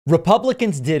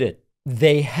Republicans did it.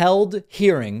 They held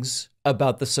hearings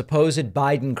about the supposed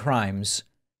Biden crimes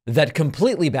that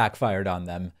completely backfired on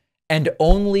them and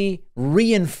only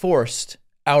reinforced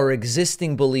our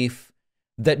existing belief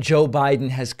that Joe Biden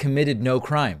has committed no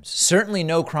crimes, certainly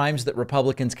no crimes that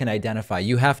Republicans can identify.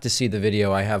 You have to see the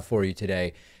video I have for you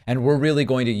today. And we're really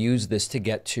going to use this to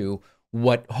get to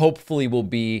what hopefully will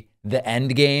be the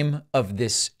end game of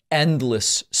this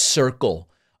endless circle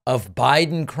of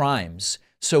Biden crimes,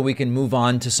 so we can move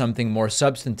on to something more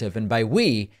substantive. And by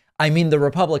we, I mean the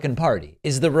Republican Party.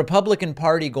 Is the Republican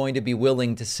Party going to be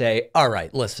willing to say, all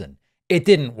right, listen, it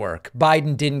didn't work.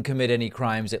 Biden didn't commit any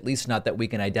crimes, at least not that we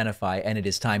can identify, and it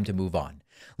is time to move on.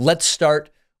 Let's start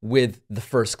with the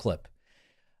first clip.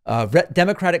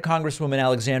 Democratic Congresswoman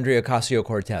Alexandria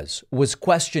Ocasio-Cortez was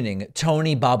questioning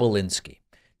Tony Bobulinski.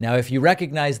 Now, if you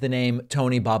recognize the name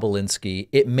Tony Bobulinski,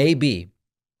 it may be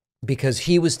because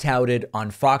he was touted on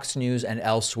Fox News and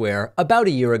elsewhere about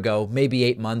a year ago, maybe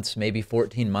 8 months, maybe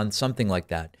 14 months, something like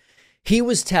that. He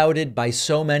was touted by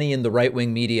so many in the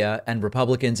right-wing media and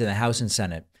Republicans in the House and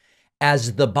Senate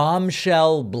as the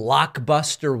bombshell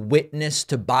blockbuster witness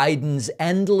to Biden's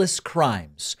endless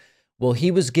crimes. Well,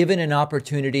 he was given an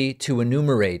opportunity to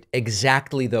enumerate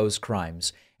exactly those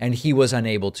crimes, and he was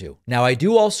unable to. Now, I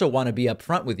do also want to be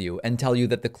upfront with you and tell you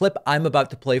that the clip I'm about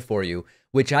to play for you,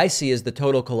 which I see as the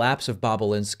total collapse of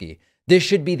Bobulinski, this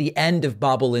should be the end of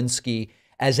Bobulinski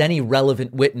as any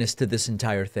relevant witness to this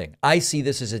entire thing. I see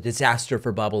this as a disaster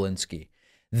for Bobulinski.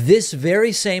 This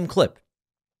very same clip,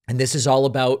 and this is all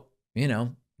about,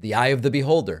 the eye of the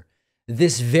beholder.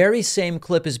 This very same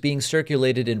clip is being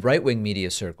circulated in right-wing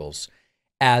media circles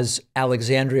as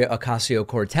Alexandria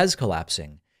Ocasio-Cortez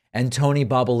collapsing and Tony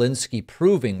Bobulinski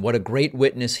proving what a great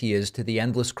witness he is to the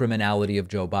endless criminality of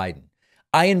Joe Biden.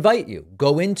 I invite you,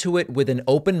 go into it with an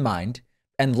open mind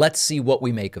and let's see what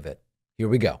we make of it. Here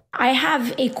we go. I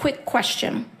have a quick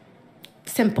question.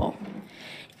 Simple.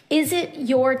 Is it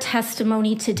your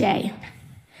testimony today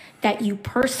that you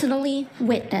personally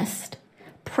witnessed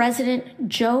President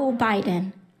Joe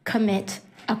Biden commit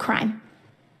a crime?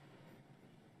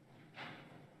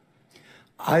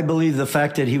 I believe the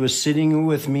fact that he was sitting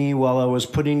with me while I was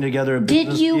putting together a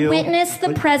business deal. Did you witness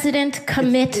the president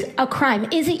commit a crime?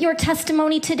 Is it your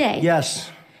testimony today? Yes.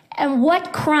 And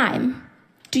what crime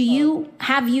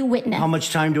have you witnessed? How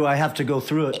much time do I have to go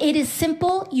through it? It is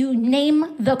simple. You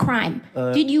name the crime.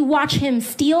 Did you watch him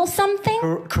steal something?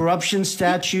 Corruption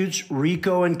statutes,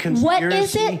 RICO and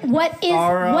conspiracy. What is it?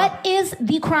 What is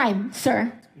the crime,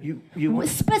 sir? You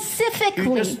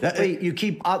specifically.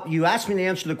 You asked me to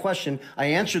answer the question. I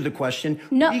answered the question.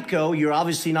 No. RICO, you're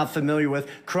obviously not familiar with.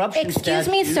 Corruption statutes.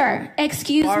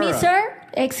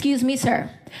 Excuse me, sir.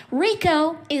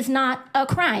 RICO is not a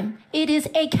crime. It is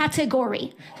a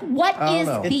category. What is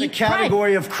the crime? It's a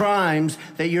category of crimes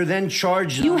that you're then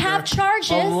charged. You have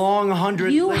charges. A long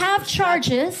 100. You have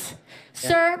charges.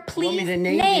 Sir, please want me to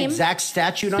name the exact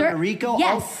statute under RICO?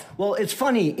 Yes. Well, it's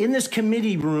funny. In this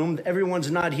committee room, everyone's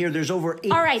not here. There's over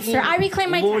 18 all right, sir. I reclaim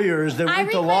my lawyers time. that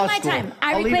went to law school.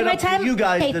 I reclaim my time. You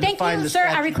guys hey, thank you, sir.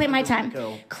 I reclaim my time.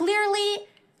 Clearly,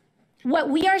 what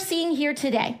we are seeing here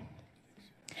today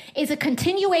is a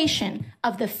continuation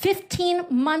of the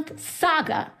 15-month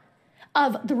saga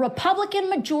of the Republican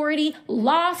majority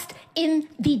lost in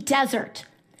the desert.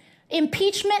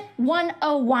 Impeachment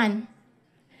 101.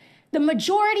 The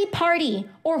majority party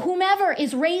or whomever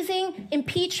is raising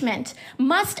impeachment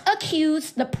must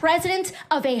accuse the president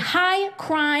of a high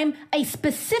crime, a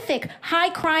specific high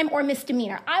crime or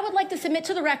misdemeanor. I would like to submit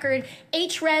to the record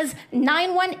HRES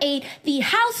 918, the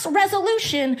House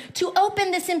resolution to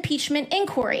open this impeachment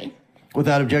inquiry.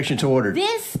 Without objection to order.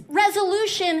 This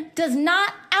resolution does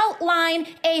not outline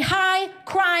a high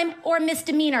crime or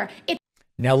misdemeanor.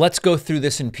 Now let's go through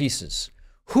this in pieces.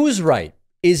 Who's right?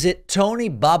 Is it Tony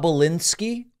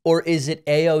Bobulinski or is it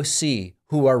AOC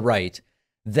who are right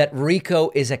that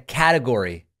RICO is a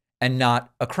category and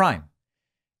not a crime?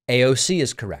 AOC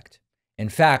is correct. In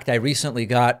fact, I recently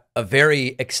got a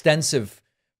very extensive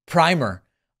primer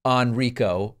on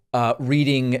RICO,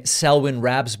 reading Selwyn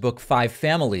Rabb's book, 5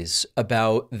 Families,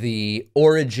 about the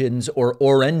origins or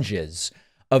oranges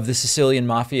of the Sicilian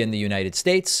Mafia in the United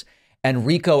States, and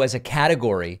RICO as a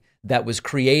category that was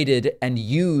created and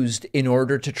used in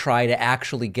order to try to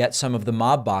actually get some of the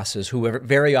mob bosses who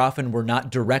very often were not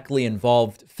directly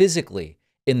involved physically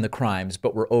in the crimes,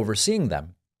 but were overseeing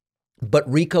them. But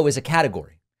RICO is a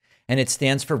category, and it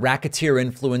stands for Racketeer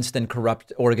Influenced and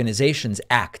Corrupt Organizations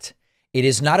Act. It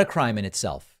is not a crime in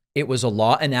itself. It was a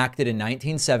law enacted in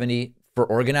 1970 for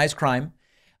organized crime.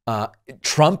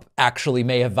 Trump actually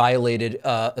may have violated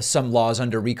some laws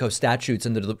under RICO statutes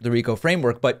and the RICO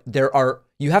framework, but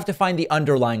you have to find the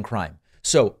underlying crime.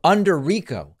 So under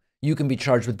RICO, you can be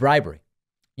charged with bribery.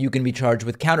 You can be charged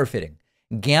with counterfeiting,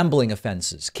 gambling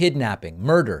offenses, kidnapping,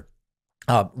 murder,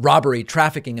 robbery,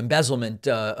 trafficking, embezzlement,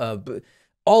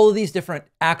 all of these different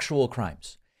actual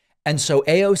crimes. And so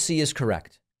AOC is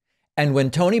correct. And when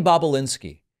Tony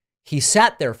Bobulinski, he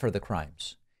sat there for the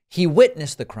crimes. He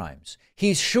witnessed the crimes.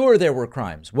 He's sure there were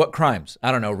crimes. What crimes?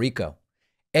 I don't know, RICO.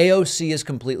 AOC is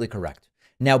completely correct.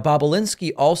 Now,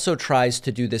 Bobulinski also tries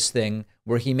to do this thing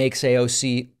where he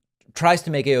tries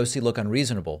to make AOC look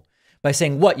unreasonable by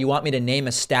saying, what, you want me to name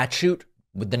a statute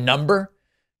with the number?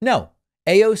 No,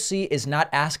 AOC is not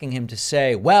asking him to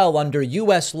say, well, under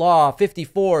U.S. law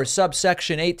 54,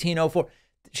 subsection 1804.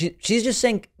 She's just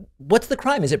saying, what's the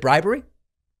crime? Is it bribery?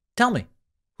 Tell me.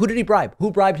 Who did he bribe?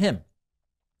 Who bribed him?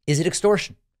 Is it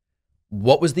extortion?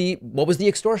 What was the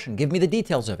extortion? Give me the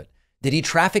details of it. Did he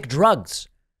traffic drugs?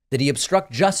 Did he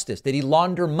obstruct justice? Did he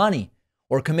launder money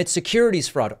or commit securities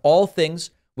fraud? All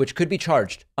things which could be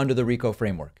charged under the RICO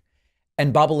framework.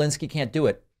 And Bobulinski can't do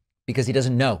it because he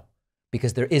doesn't know,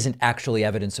 because there isn't actually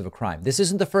evidence of a crime. This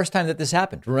isn't the first time that this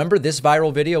happened. Remember this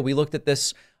viral video? We looked at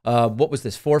this, 4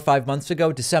 or 5 months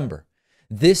ago, December.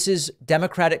 This is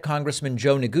Democratic Congressman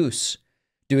Joe Neguse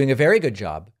doing a very good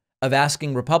job of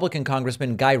asking Republican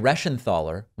Congressman Guy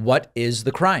Reschenthaler, what is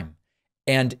the crime?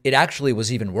 And it actually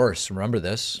was even worse. Remember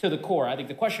this? To the core, I think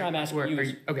the question I'm asking you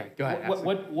is, okay, go ahead.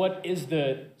 What is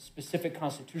the specific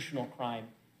constitutional crime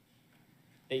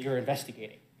that you're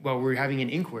investigating? Well, we're having an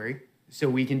inquiry, so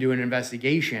we can do an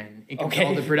investigation and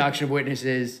control the production of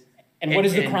witnesses. And what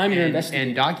is the crime you're investigating?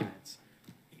 And documents.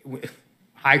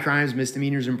 High crimes,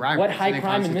 misdemeanors, and bribery. What high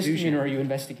crime and misdemeanor are you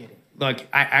investigating? Look,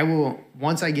 I will,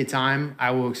 once I get time,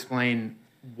 I will explain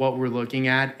what we're looking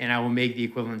at, and I will make the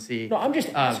equivalency. No, I'm just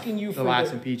asking you for the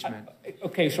last impeachment.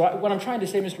 Okay, so what I'm trying to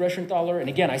say, Mr. Reschenthaler, and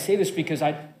again, I say this because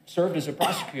I served as a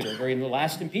prosecutor during the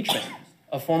last impeachment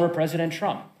of former President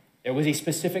Trump. There was a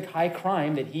specific high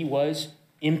crime that he was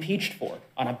impeached for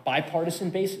on a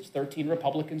bipartisan basis. 13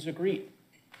 Republicans agreed.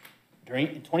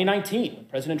 During 2019, when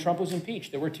President Trump was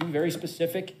impeached, there were 2 very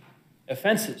specific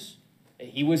offenses that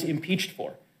he was impeached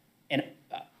for. And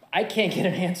I can't get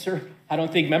an answer. I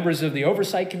don't think members of the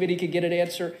Oversight Committee could get an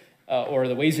answer, or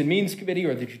the Ways and Means Committee,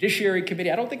 or the Judiciary Committee.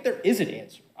 I don't think there is an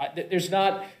answer. There's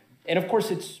not, and of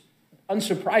course it's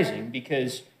unsurprising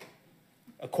because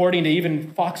according to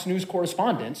even Fox News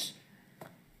correspondents,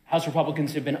 House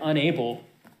Republicans have been unable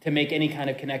to make any kind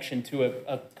of connection to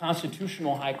a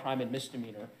constitutional high crime and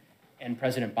misdemeanor and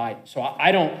President Biden. So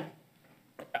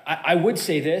I would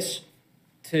say this,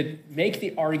 to make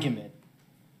the argument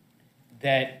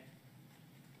that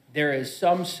there is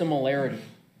some similarity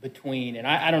between, and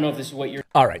I don't know if this is what you're...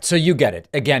 All right, so you get it.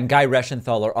 Again, Guy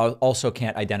Reschenthaler also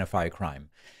can't identify a crime.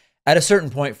 At a certain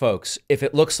point, folks, if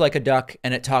it looks like a duck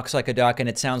and it talks like a duck and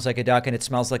it sounds like a duck and it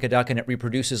smells like a duck and it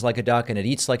reproduces like a duck and it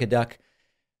eats like a duck,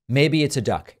 maybe it's a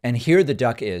duck. And here the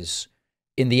duck is,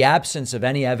 in the absence of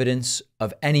any evidence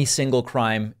of any single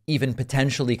crime, even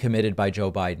potentially committed by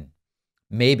Joe Biden.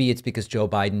 Maybe it's because Joe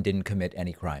Biden didn't commit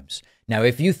any crimes. Now,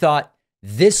 if you thought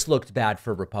this looked bad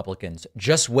for Republicans,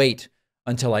 just wait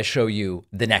until I show you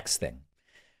the next thing.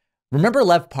 Remember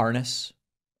Lev Parnas?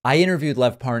 I interviewed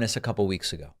Lev Parnas a couple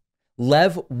weeks ago.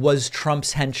 Lev was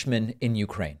Trump's henchman in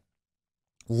Ukraine.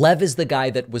 Lev is the guy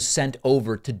that was sent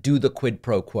over to do the quid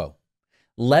pro quo.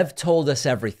 Lev told us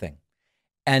everything.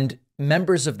 And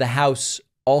members of the House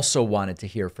also wanted to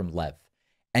hear from Lev.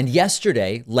 And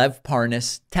yesterday, Lev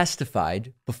Parnas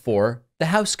testified before the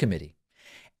House committee.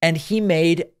 And he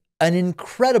made an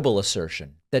incredible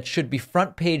assertion that should be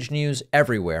front page news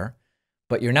everywhere,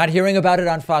 but you're not hearing about it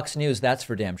on Fox News, that's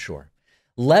for damn sure.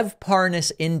 Lev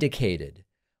Parnas indicated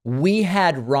we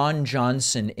had Ron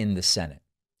Johnson in the Senate.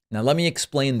 Now, let me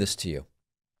explain this to you.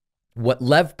 What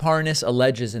Lev Parnas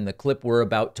alleges in the clip we're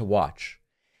about to watch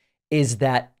is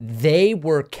that they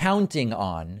were counting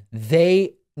on,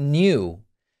 they knew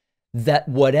that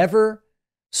whatever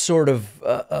sort of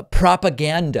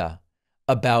propaganda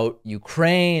about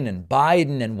Ukraine and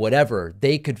Biden and whatever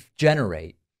they could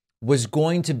generate was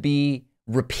going to be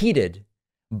repeated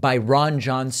by Ron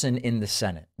Johnson in the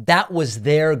Senate. That was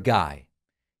their guy.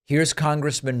 Here's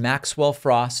Congressman Maxwell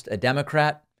Frost, a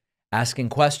Democrat, asking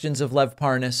questions of Lev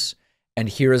Parnas, and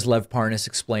here is Lev Parnas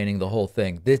explaining the whole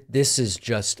thing. This is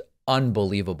just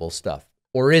unbelievable stuff.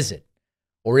 Or is it?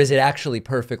 Or is it actually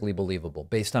perfectly believable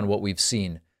based on what we've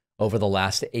seen over the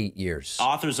last 8 years?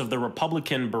 Authors of the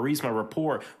Republican Burisma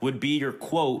report would be your,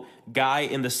 quote, guy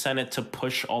in the Senate to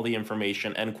push all the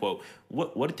information, end quote.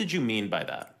 What did you mean by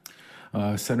that?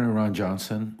 Senator Ron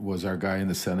Johnson was our guy in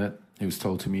the Senate. It was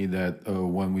told to me that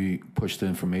when we push the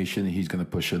information, he's going to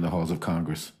push it in the halls of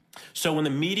Congress. So when the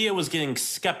media was getting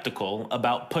skeptical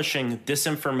about pushing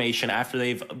disinformation after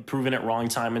they've proven it wrong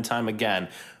time and time again,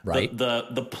 right,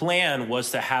 the plan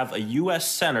was to have a U.S.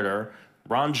 Senator,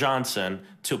 Ron Johnson,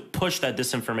 to push that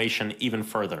disinformation even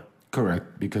further.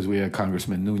 Correct, because we had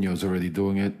Congressman Nunes already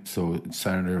doing it, so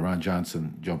Senator Ron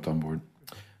Johnson jumped on board.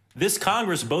 This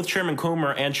Congress, both Chairman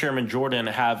Comer and Chairman Jordan,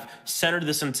 have centered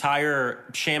this entire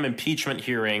sham impeachment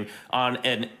hearing on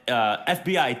an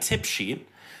FBI tip sheet.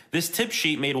 This tip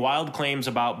sheet made wild claims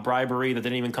about bribery that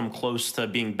didn't even come close to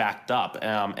being backed up.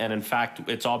 And in fact,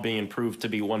 it's all being proved to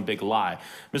be one big lie.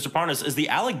 Mr. Parnas, is the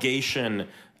allegation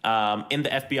in the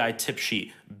FBI tip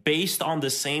sheet based on the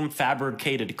same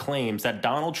fabricated claims that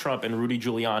Donald Trump and Rudy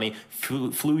Giuliani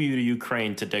flew you to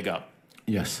Ukraine to dig up?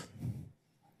 Yes.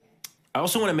 I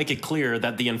also want to make it clear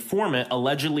that the informant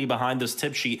allegedly behind this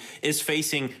tip sheet is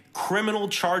facing criminal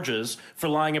charges for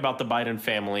lying about the Biden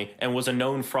family and was a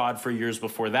known fraud for years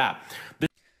before that.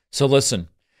 So listen,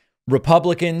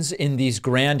 Republicans in these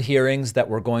grand hearings that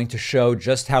were going to show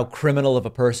just how criminal of a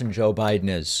person Joe Biden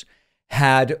is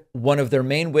had one of their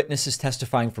main witnesses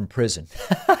testifying from prison.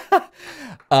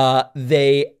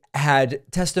 They had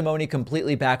testimony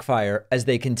completely backfire as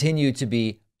they continue to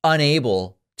be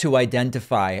unable to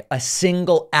identify a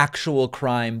single actual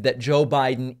crime that Joe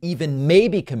Biden even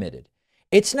maybe committed.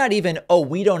 It's not even, oh,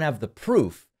 we don't have the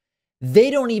proof.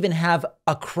 They don't even have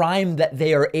a crime that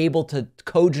they are able to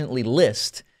cogently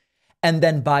list. And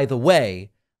then, by the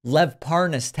way, Lev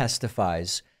Parnas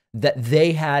testifies that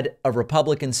they had a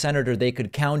Republican senator they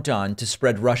could count on to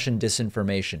spread Russian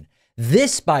disinformation.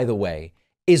 This, by the way,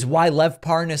 is why Lev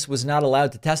Parnas was not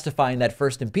allowed to testify in that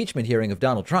first impeachment hearing of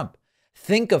Donald Trump.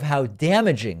 Think of how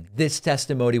damaging this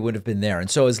testimony would have been there. And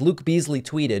so as Luke Beasley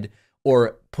tweeted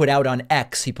or put out on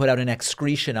X, he put out an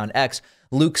excretion on X.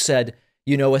 Luke said,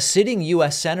 you know, a sitting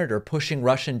U.S. senator pushing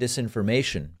Russian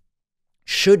disinformation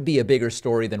should be a bigger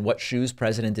story than what shoes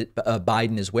President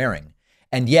Biden is wearing.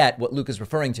 And yet what Luke is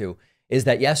referring to is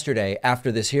that yesterday after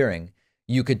this hearing,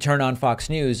 you could turn on Fox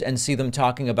News and see them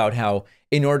talking about how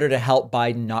in order to help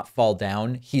Biden not fall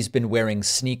down, he's been wearing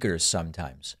sneakers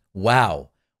sometimes. Wow.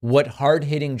 What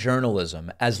hard-hitting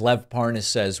journalism, as Lev Parnas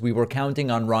says, we were counting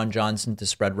on Ron Johnson to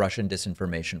spread Russian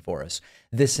disinformation for us.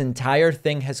 This entire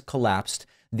thing has collapsed.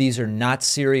 These are not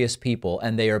serious people,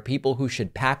 and they are people who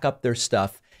should pack up their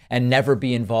stuff and never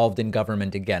be involved in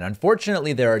government again.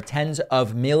 Unfortunately, there are tens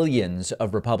of millions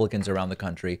of Republicans around the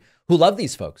country who love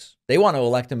these folks. They want to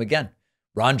elect them again.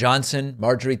 Ron Johnson,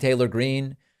 Marjorie Taylor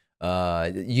Greene,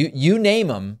 you name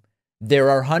them.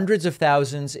 There are hundreds of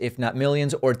thousands, if not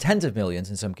millions, or tens of millions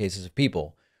in some cases of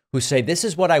people who say, this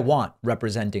is what I want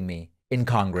representing me in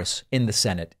Congress, in the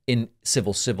Senate, in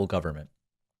civil government.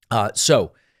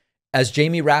 So as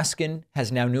Jamie Raskin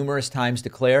has now numerous times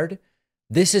declared,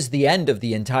 this is the end of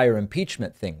the entire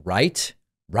impeachment thing, right?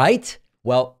 Right?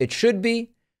 Well, it should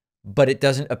be, but it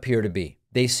doesn't appear to be.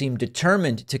 They seem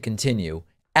determined to continue.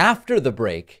 After the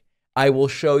break, I will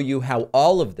show you how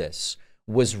all of this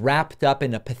was wrapped up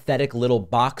in a pathetic little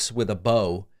box with a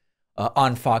bow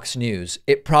on Fox News.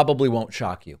 It probably won't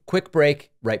shock you. Quick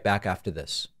break, right back after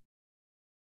this.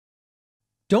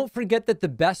 Don't forget that the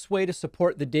best way to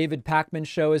support the David Pakman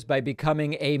Show is by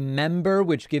becoming a member,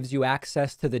 which gives you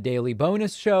access to the daily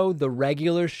bonus show, the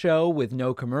regular show with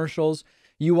no commercials.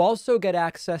 You also get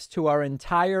access to our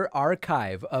entire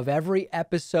archive of every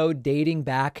episode dating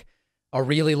back a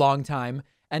really long time,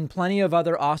 and plenty of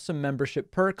other awesome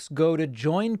membership perks. Go to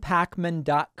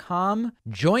joinpakman.com,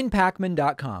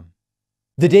 joinpakman.com.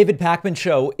 The David Pakman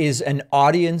Show is an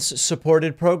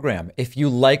audience-supported program. If you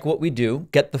like what we do,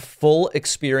 get the full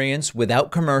experience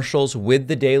without commercials with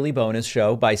the daily bonus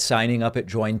show by signing up at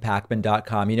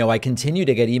joinpakman.com. You know, I continue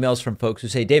to get emails from folks who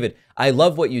say, David, I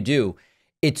love what you do.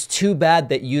 It's too bad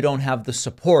that you don't have the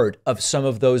support of some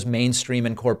of those mainstream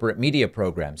and corporate media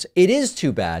programs. It is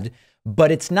too bad,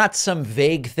 but it's not some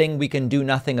vague thing we can do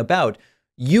nothing about.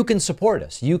 You can support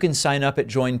us. You can sign up at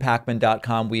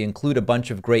joinpakman.com. We include a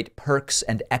bunch of great perks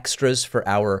and extras for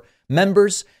our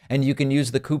members, and you can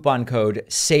use the coupon code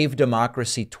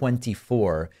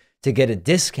SAVEDEMOCRACY24 to get a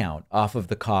discount off of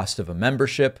the cost of a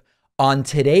membership. On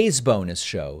today's bonus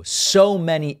show, so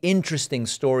many interesting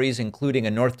stories, including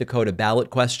a North Dakota ballot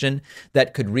question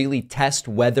that could really test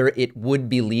whether it would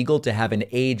be legal to have an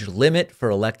age limit for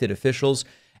elected officials,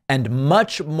 and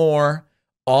much more,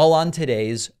 all on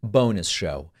today's bonus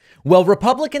show. Well,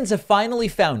 Republicans have finally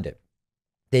found it.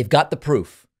 They've got the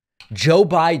proof. Joe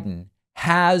Biden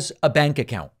has a bank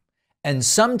account, and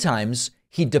sometimes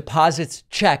he deposits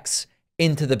checks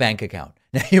into the bank account.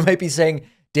 Now, you might be saying,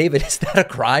 David, is that a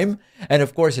crime? And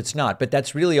of course it's not, but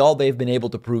that's really all they've been able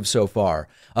to prove so far.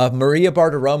 Maria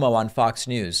Bartiromo on Fox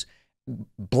News,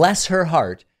 bless her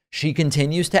heart, she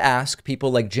continues to ask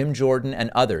people like Jim Jordan and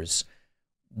others,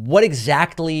 what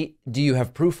exactly do you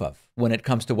have proof of when it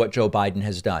comes to what Joe Biden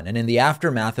has done? And in the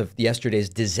aftermath of yesterday's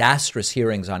disastrous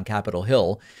hearings on Capitol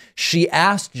Hill, she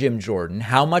asked Jim Jordan,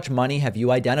 how much money have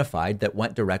you identified that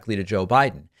went directly to Joe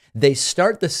Biden? They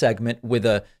start the segment with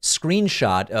a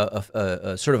screenshot,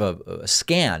 a sort of a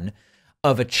scan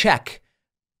of a check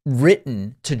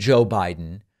written to Joe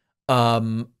Biden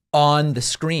on the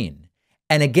screen.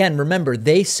 And again, remember,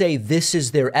 they say this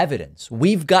is their evidence.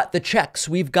 We've got the checks.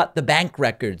 We've got the bank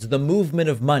records, the movement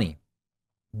of money.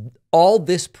 All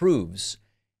this proves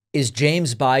is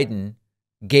James Biden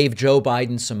gave Joe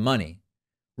Biden some money,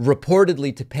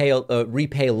 reportedly to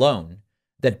repay a loan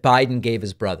that Biden gave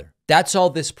his brother. That's all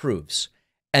this proves.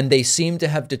 And they seem to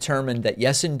have determined that,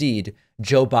 yes, indeed,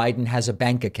 Joe Biden has a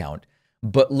bank account.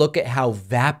 But look at how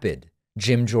vapid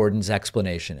Jim Jordan's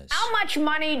explanation is. How much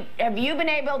money have you been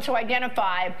able to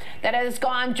identify that has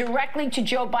gone directly to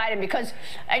Joe Biden? Because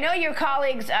I know your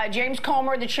colleagues, James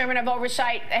Comer, the chairman of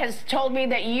Oversight, has told me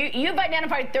that you've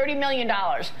identified $30 million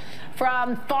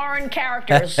from foreign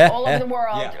characters all over the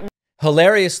world. Yeah.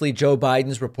 Hilariously, Joe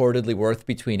Biden's reportedly worth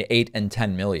between 8 and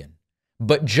 10 million.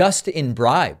 But just in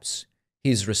bribes,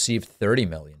 he's received 30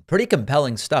 million. Pretty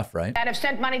compelling stuff, right? That have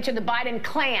sent money to the Biden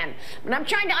clan. And I'm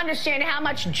trying to understand how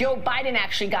much Joe Biden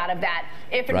actually got of that,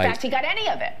 if in fact he got any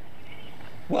of it.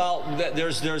 Well,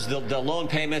 there's the loan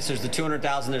payments, there's the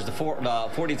 $200,000, there's the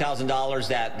 $40,000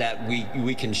 that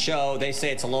we can show. They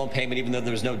say it's a loan payment, even though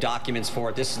there's no documents for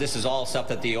it. This is all stuff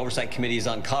that the Oversight Committee has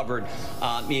uncovered.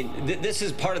 I mean, this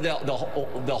is part of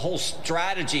the whole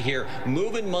strategy here,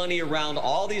 moving money around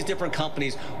all these different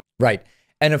companies. Right.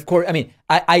 And of course, I mean,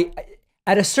 I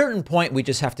at a certain point, we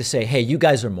just have to say, hey, you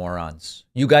guys are morons.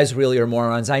 You guys really are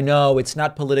morons. I know it's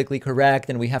not politically correct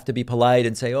and we have to be polite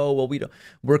and say, oh, well,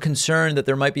 we're concerned that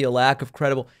there might be a lack of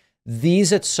credible.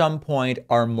 These at some point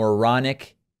are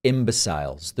moronic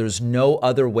imbeciles. There's no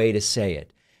other way to say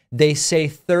it. They say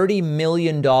 $30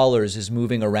 million is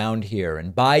moving around here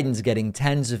and Biden's getting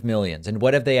tens of millions. And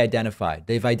what have they identified?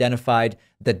 They've identified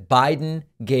that Biden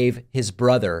gave his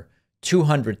brother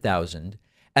 $200,000.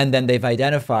 And then they've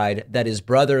identified that his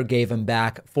brother gave him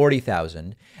back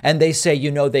 $40,000. And they say,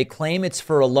 you know, they claim it's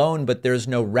for a loan, but there's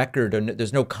no record or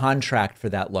there's no contract for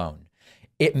that loan.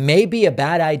 It may be a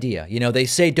bad idea. You know, they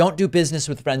say don't do business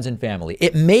with friends and family.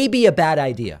 It may be a bad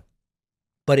idea,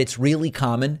 but it's really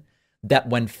common that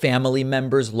when family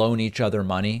members loan each other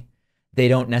money, they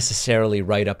don't necessarily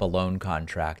write up a loan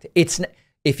contract.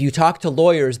 If you talk to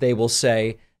lawyers, they will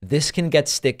say this can get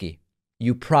sticky.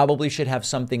 You probably should have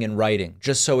something in writing,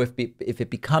 just so if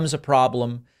it becomes a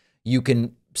problem, you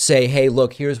can say, hey,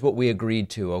 look, here's what we agreed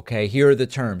to, okay? Here are the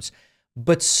terms.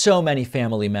 But so many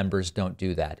family members don't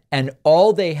do that. And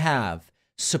all they have,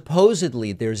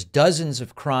 supposedly there's dozens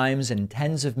of crimes and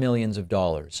tens of millions of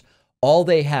dollars. All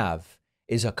they have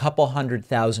is a couple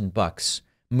 $100,000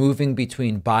 moving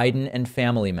between Biden and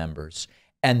family members.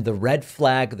 And the red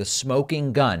flag, the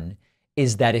smoking gun,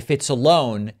 is that if it's a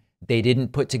loan, they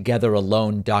didn't put together a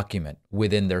loan document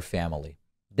within their family.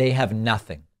 They have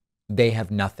nothing. They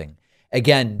have nothing.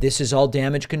 Again, this is all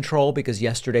damage control because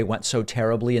yesterday went so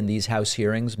terribly in these House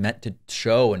hearings, meant to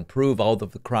show and prove all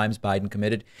of the crimes Biden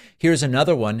committed. Here's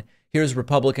another one. Here's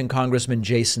Republican Congressman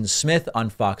Jason Smith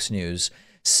on Fox News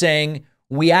saying,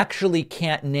 we actually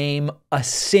can't name a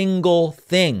single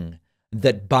thing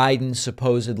that Biden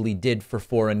supposedly did for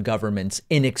foreign governments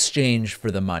in exchange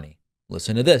for the money.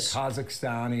 Listen to this.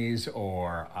 Kazakhstanis,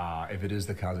 or if it is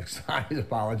the Kazakhstanis,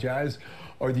 apologize,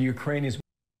 or the Ukrainians.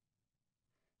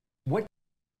 What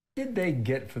did they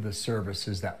get for the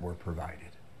services that were provided?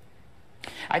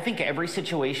 I think every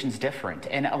situation's different,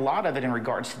 and a lot of it in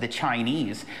regards to the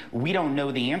Chinese, we don't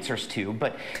know the answers to,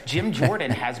 but Jim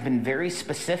Jordan has been very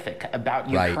specific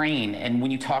about Ukraine. And when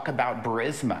you talk about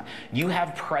Burisma, you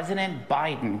have President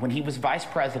Biden, when he was vice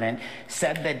president,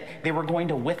 said that they were going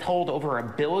to withhold over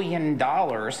 $1 billion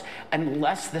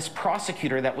unless this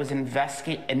prosecutor that was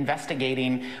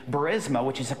investigating Burisma,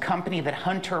 which is a company that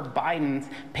Hunter Biden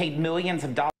paid millions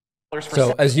of dollars for.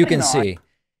 So as you can see,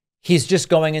 he's just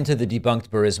going into the debunked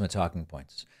Burisma talking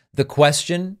points. The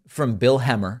question from Bill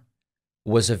Hemmer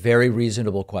was a very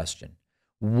reasonable question.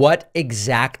 What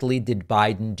exactly did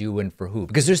Biden do and for who?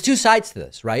 Because there's two sides to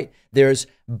this, right? There's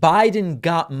Biden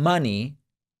got money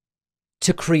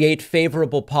to create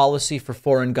favorable policy for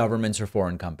foreign governments or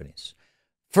foreign companies.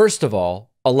 First of all,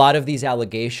 a lot of these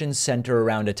allegations center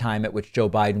around a time at which Joe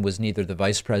Biden was neither the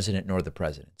vice president nor the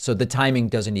president. So the timing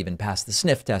doesn't even pass the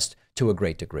sniff test to a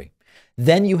great degree.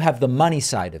 Then you have the money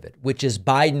side of it, which is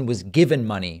Biden was given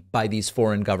money by these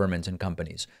foreign governments and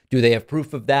companies. Do they have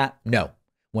proof of that? No.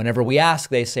 Whenever we ask,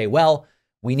 they say, well,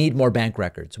 we need more bank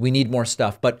records. We need more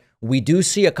stuff. But we do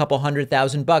see a couple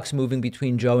 $100,000 moving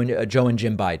between Joe and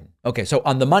Jim Biden. Okay, so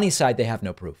on the money side, they have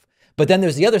no proof. But then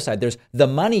there's the other side. There's the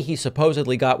money he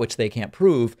supposedly got, which they can't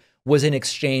prove, was in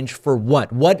exchange for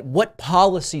what? What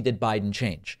policy did Biden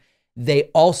change? They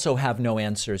also have no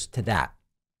answers to that.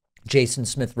 Jason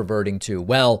Smith reverting to,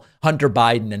 well, Hunter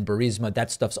Biden and Burisma,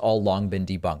 that stuff's all long been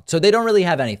debunked. So they don't really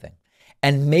have anything.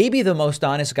 And maybe the most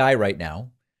honest guy right now,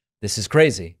 this is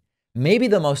crazy, maybe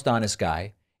the most honest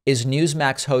guy is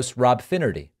Newsmax host Rob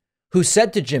Finnerty, who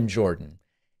said to Jim Jordan,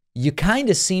 you kind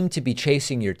of seem to be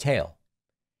chasing your tail.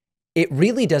 It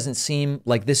really doesn't seem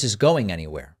like this is going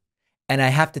anywhere. And I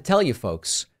have to tell you,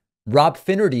 folks, Rob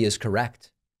Finnerty is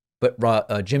correct,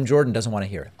 but Jim Jordan doesn't want to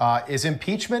hear it. Is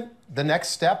impeachment the next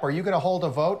step? Are you going to hold a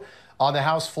vote on the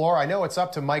House floor? I know it's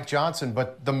up to Mike Johnson,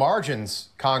 but the margins,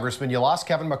 Congressman, you lost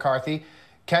Kevin McCarthy.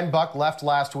 Ken Buck left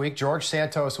last week. George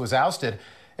Santos was ousted.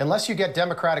 Unless you get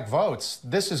Democratic votes,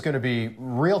 this is going to be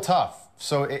real tough.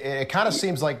 So it kind of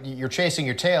seems like you're chasing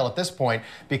your tail at this point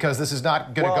because this is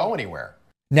not going to go anywhere.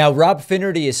 Now, Rob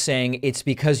Finnerty is saying it's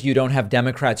because you don't have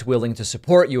Democrats willing to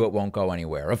support you, it won't go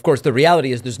anywhere. Of course, the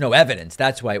reality is there's no evidence.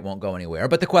 That's why it won't go anywhere.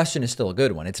 But the question is still a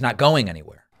good one. It's not going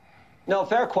anywhere. No,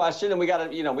 fair question. And we got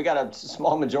a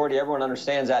small majority. Everyone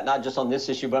understands that, not just on this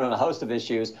issue, but on a host of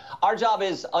issues. Our job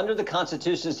is, under the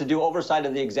Constitution, is to do oversight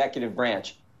of the executive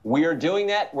branch. We are doing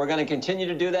that. We're going to continue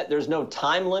to do that. There's no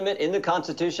time limit in the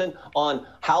Constitution on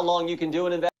how long you can do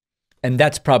an investigation. And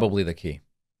that's probably the key.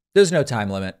 There's no time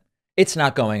limit. It's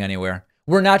not going anywhere.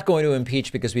 We're not going to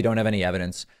impeach because we don't have any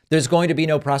evidence. There's going to be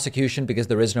no prosecution because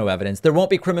there is no evidence. There won't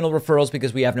be criminal referrals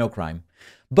because we have no crime.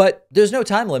 But there's no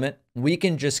time limit. We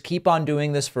can just keep on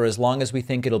doing this for as long as we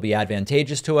think it'll be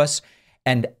advantageous to us.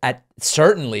 And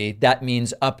certainly that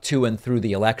means up to and through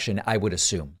the election, I would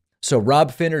assume. So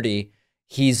Rob Finnerty,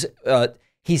 he's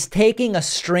taking a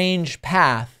strange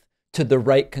path to the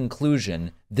right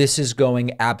conclusion. This is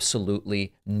going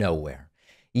absolutely nowhere.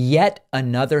 Yet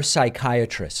another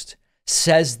psychiatrist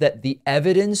says that the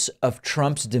evidence of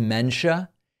Trump's dementia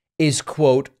is,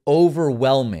 quote,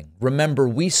 overwhelming. Remember,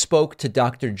 we spoke to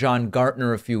Dr. John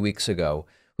Gartner a few weeks ago,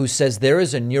 who says there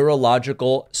is a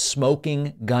neurological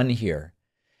smoking gun here.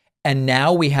 And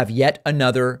now we have yet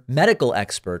another medical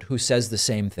expert who says the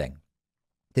same thing.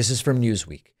 This is from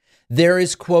Newsweek. There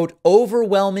is, quote,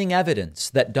 overwhelming evidence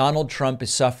that Donald Trump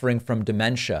is suffering from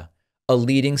dementia, a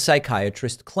leading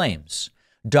psychiatrist claims.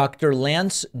 Dr.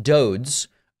 Lance Dodds,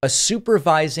 a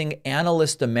supervising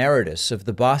analyst emeritus of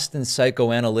the Boston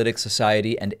Psychoanalytic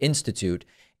Society and Institute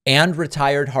and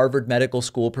retired Harvard Medical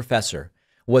School professor,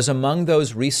 was among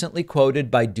those recently quoted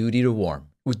by Duty to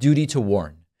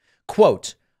Warn.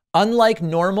 Quote, unlike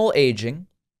normal aging,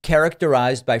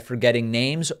 characterized by forgetting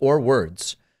names or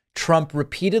words, Trump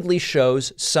repeatedly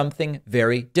shows something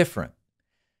very different.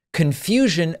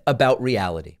 Confusion about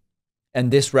reality. And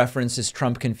this references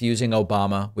Trump confusing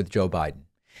Obama with Joe Biden.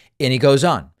 And he goes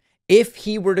on, if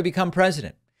he were to become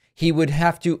president, he would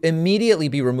have to immediately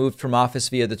be removed from office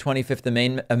via the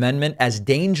 25th Amendment as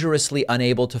dangerously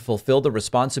unable to fulfill the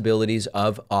responsibilities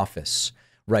of office,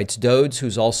 writes Dodds,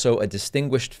 who's also a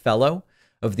distinguished fellow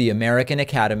of the American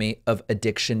Academy of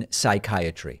Addiction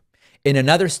Psychiatry. In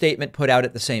another statement put out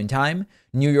at the same time,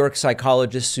 New York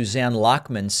psychologist Suzanne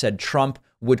Lockman said Trump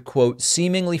would, quote,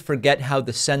 seemingly forget how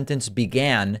the sentence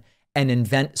began and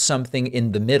invent something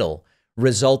in the middle,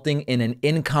 resulting in an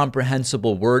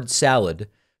incomprehensible word salad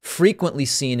frequently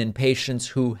seen in patients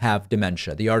who have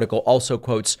dementia. The article also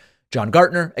quotes John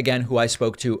Gartner, again, who I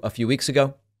spoke to a few weeks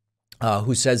ago,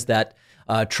 who says that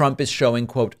Trump is showing,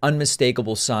 quote,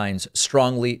 unmistakable signs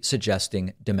strongly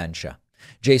suggesting dementia.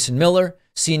 Jason Miller,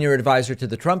 senior advisor to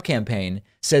the Trump campaign,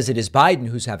 says it is Biden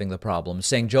who's having the problem,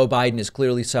 saying Joe Biden is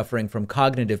clearly suffering from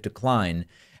cognitive decline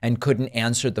and couldn't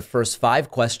answer the first 5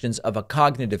 questions of a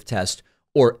cognitive test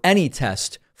or any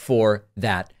test for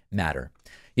that matter.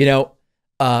 You know,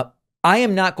 I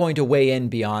am not going to weigh in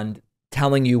beyond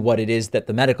telling you what it is that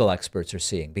the medical experts are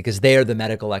seeing, because they are the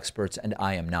medical experts and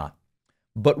I am not.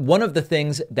 But one of the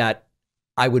things that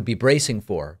I would be bracing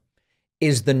for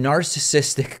is the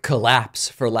narcissistic collapse,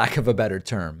 for lack of a better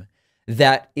term,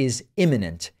 that is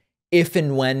imminent if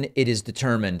and when it is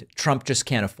determined Trump just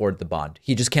can't afford the bond.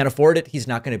 He just can't afford it. He's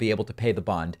not going to be able to pay the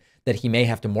bond that he may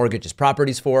have to mortgage his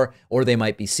properties for, or they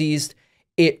might be seized.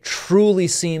 It truly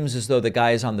seems as though the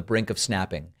guy is on the brink of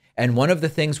snapping. And one of the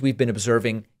things we've been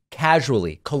observing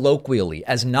casually, colloquially,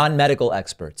 as non-medical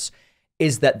experts,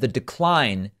 is that the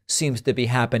decline seems to be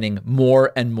happening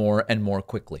more and more and more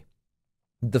quickly.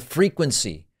 The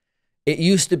frequency, it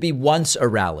used to be once a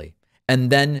rally and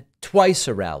then twice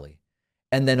a rally.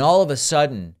 And then all of a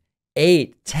sudden,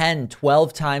 8, 10,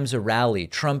 12 times a rally,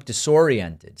 Trump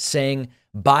disoriented, saying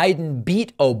Biden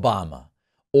beat Obama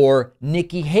or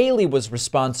Nikki Haley was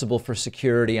responsible for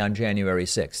security on January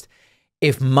 6th.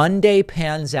 If Monday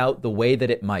pans out the way that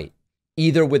it might,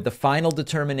 either with the final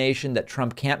determination that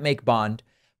Trump can't make bond,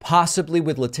 possibly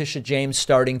with Letitia James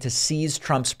starting to seize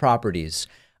Trump's properties,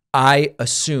 I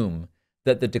assume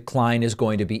that the decline is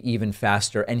going to be even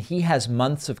faster. And he has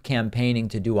months of campaigning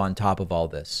to do on top of all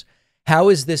this. How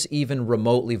is this even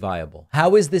remotely viable?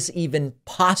 How is this even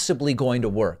possibly going to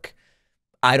work?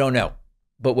 I don't know.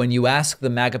 But when you ask the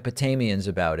Magapotamians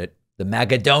about it, the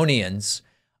Magadonians,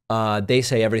 they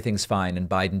say everything's fine and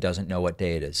Biden doesn't know what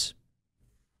day it is.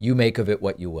 You make of it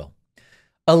what you will.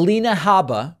 Alina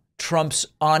Habba, Trump's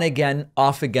on-again,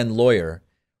 off-again lawyer,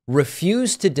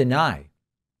 refused to deny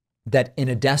that in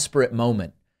a desperate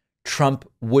moment, Trump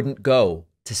wouldn't go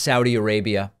to Saudi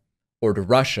Arabia or to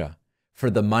Russia for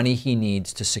the money he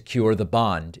needs to secure the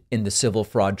bond in the civil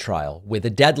fraud trial, with a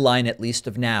deadline, at least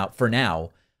for now,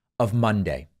 of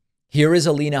Monday. Here is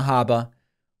Alina Habba.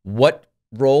 What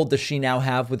role does she now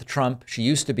have with Trump? She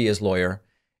used to be his lawyer.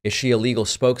 Is she a legal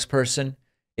spokesperson?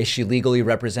 Is she legally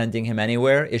representing him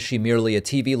anywhere? Is she merely a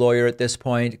TV lawyer at this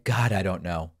point? God, I don't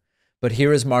know. But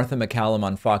here is Martha McCallum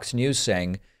on Fox News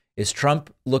saying, is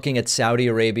Trump looking at Saudi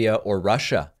Arabia or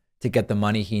Russia to get the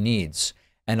money he needs?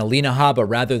 And Alina Habba,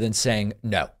 rather than saying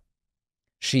no,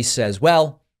 she says,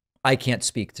 well, I can't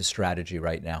speak to strategy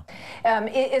right now.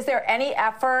 Is there any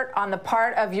effort on the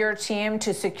part of your team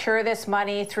to secure this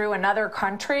money through another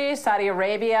country, Saudi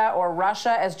Arabia or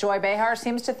Russia, as Joy Behar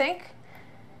seems to think?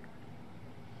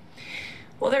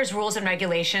 Well, there's rules and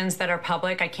regulations that are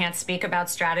public. I can't speak about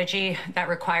strategy that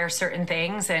require certain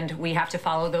things, and we have to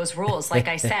follow those rules. Like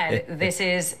I said, this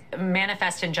is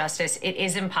manifest injustice. It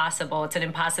is impossible. It's an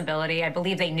impossibility. I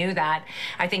believe they knew that.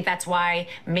 I think that's why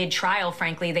mid-trial,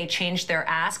 frankly, they changed their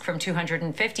ask from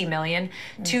 $250 million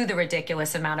to the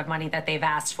ridiculous amount of money that they've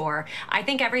asked for. I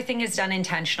think everything is done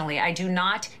intentionally. I do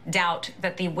not doubt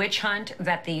that the witch hunt,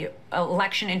 that the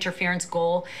election interference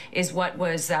goal is what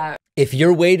was if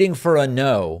you're waiting for a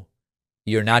no,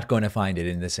 you're not going to find it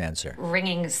in this answer.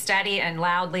 Ringing steady and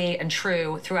loudly and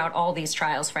true throughout all these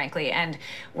trials, frankly. And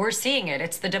we're seeing it.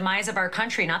 It's the demise of our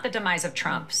country, not the demise of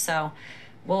Trump. So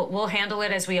we'll handle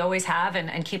it as we always have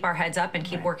and keep our heads up and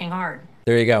keep working hard.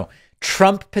 There you go.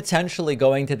 Trump potentially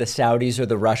going to the Saudis or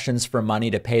the Russians for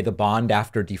money to pay the bond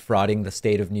after defrauding the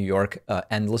state of New York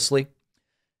endlessly.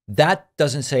 That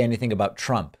doesn't say anything about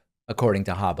Trump, according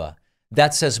to Habba.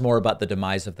 That says more about the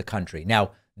demise of the country.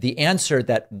 Now, the answer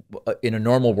that in a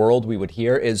normal world we would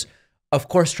hear is, of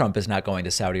course, Trump is not going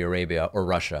to Saudi Arabia or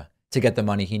Russia to get the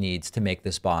money he needs to make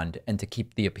this bond and to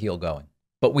keep the appeal going.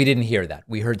 But we didn't hear that.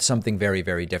 We heard something very,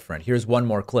 very different. Here's one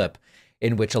more clip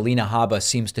in which Alina Habba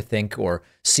seems to think or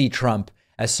see Trump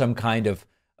as some kind of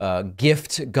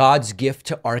gift, God's gift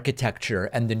to architecture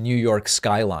and the New York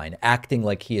skyline, acting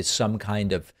like he is some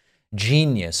kind of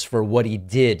genius for what he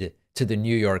did to the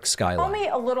New York skyline. Tell me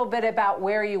a little bit about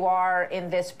where you are in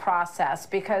this process,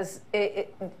 because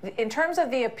in terms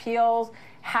of the appeals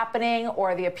happening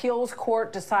or the appeals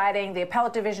court deciding, the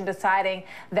appellate division deciding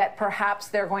that perhaps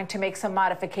they're going to make some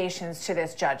modifications to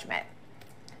this judgment.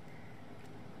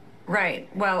 Right.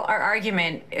 Well, our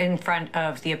argument in front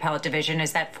of the appellate division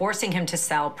is that forcing him to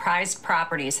sell prized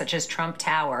properties such as Trump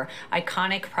Tower,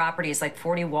 iconic properties like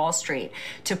 40 Wall Street,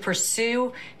 to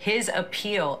pursue his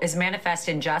appeal is manifest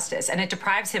injustice, and it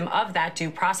deprives him of that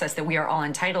due process that we are all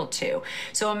entitled to.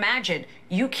 So imagine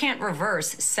you can't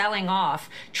reverse selling off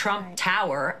Trump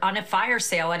Tower on a fire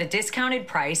sale at a discounted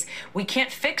price. We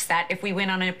can't fix that if we win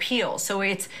on an appeal. So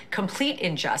it's complete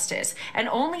injustice. And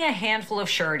only a handful of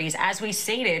sureties, as we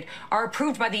stated, are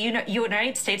approved by the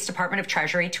United States Department of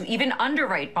Treasury to even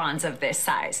underwrite bonds of this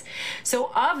size.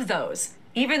 So of those,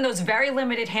 even those very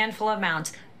limited handful of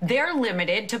amounts, they're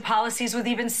limited to policies with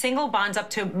even single bonds up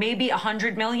to maybe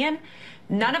 100 million.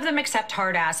 None of them accept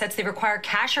hard assets. They require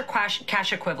cash or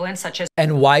cash equivalents, such as...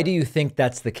 And why do you think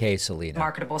that's the case, Alina?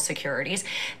 Marketable securities.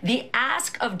 The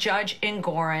ask of Judge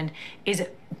Engoron is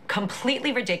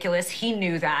completely ridiculous. He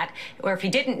knew that, or if he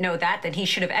didn't know that, then he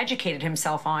should have educated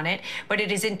himself on it. But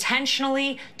it is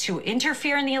intentionally to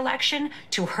interfere in the election,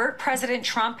 to hurt President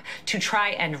Trump, to try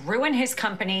and ruin his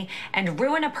company and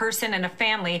ruin a person and a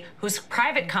family whose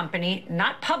private company,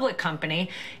 not public company,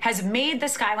 has made the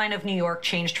skyline of New York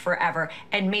changed forever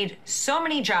and made so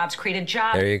many jobs, created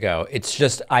jobs. There you go. It's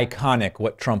just iconic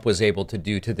what Trump was able to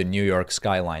do to the New York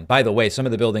skyline. By the way, some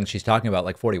of the buildings she's talking about,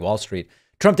 like 40 Wall Street,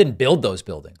 Trump didn't build those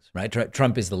buildings, right?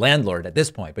 Trump is the landlord at this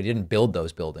point, but he didn't build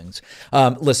those buildings.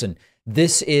 Listen,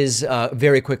 this is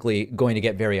very quickly going to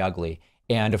get very ugly.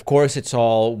 And of course, it's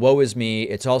all woe is me.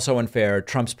 It's all so unfair.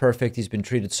 Trump's perfect. He's been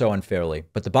treated so unfairly.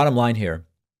 But the bottom line here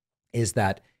is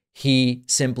that he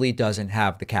simply doesn't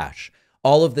have the cash.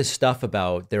 All of this stuff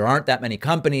about there aren't that many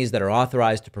companies that are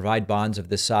authorized to provide bonds of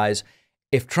this size.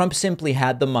 If Trump simply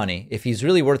had the money, if he's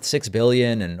really worth $6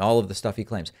 billion and all of the stuff he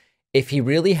claims, if he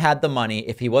really had the money,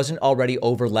 if he wasn't already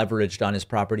over leveraged on his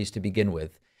properties to begin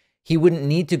with, he wouldn't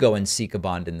need to go and seek a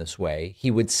bond in this way. He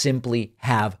would simply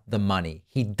have the money.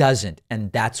 He doesn't.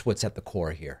 And that's what's at the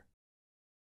core here.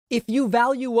 If you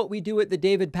value what we do at The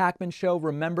David Pakman Show,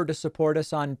 remember to support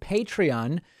us on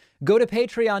Patreon. Go to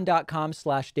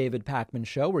patreon.com/David Pakman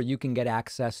Show, where you can get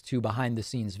access to behind the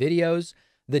scenes videos,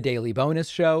 the daily bonus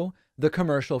show, the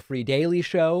commercial-free daily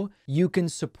show. You can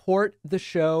support the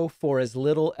show for as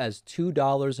little as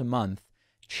 $2 a month.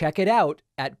 Check it out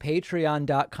at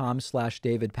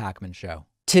patreon.com/David Pakman Show.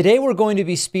 Today, we're going to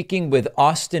be speaking with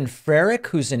Austin Frerick,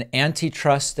 who's an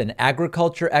antitrust and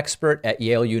agriculture expert at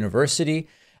Yale University,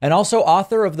 and also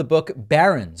author of the book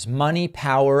Barons: Money,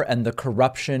 Power, and the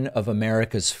Corruption of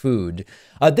America's Food.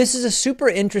 This is a super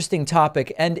interesting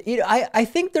topic, and I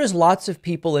think there's lots of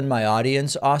people in my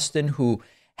audience, Austin, who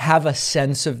have a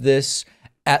sense of this,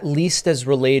 at least as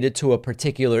related to a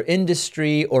particular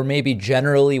industry, or maybe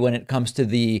generally when it comes to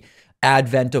the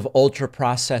advent of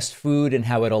ultra-processed food and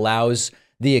how it allows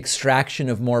the extraction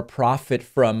of more profit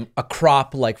from a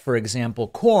crop like, for example,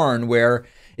 corn, where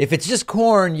if it's just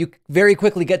corn, you very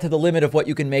quickly get to the limit of what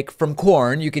you can make from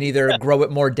corn. You can either grow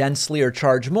it more densely or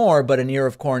charge more, but an ear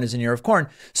of corn is an ear of corn.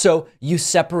 So you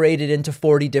separate it into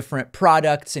 40 different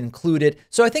products, include it.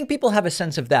 So I think people have a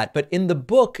sense of that. But in the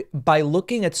book, by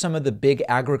looking at some of the big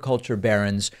agriculture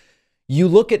barons, you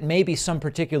look at maybe some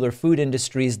particular food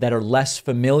industries that are less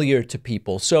familiar to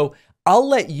people. So I'll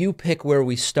let you pick where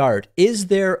we start. Is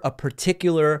there a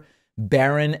particular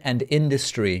baron and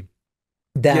industry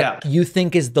that you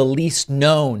think is the least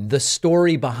known? The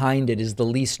story behind it is the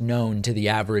least known to the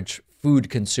average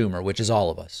food consumer, which is all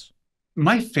of us.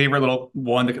 My favorite little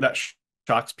one that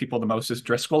shocks people the most is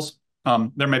Driscoll's.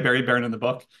 They're my berry baron in the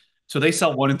book. So they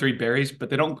sell 1 in 3 berries, but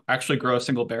they don't actually grow a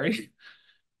single berry.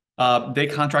 They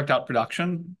contract out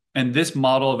production. And this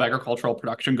model of agricultural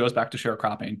production goes back to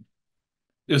sharecropping.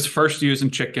 It was first used in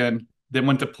chicken, then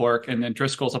went to pork, and then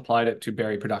Driscoll's applied it to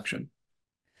berry production.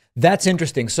 That's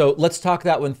interesting. So let's talk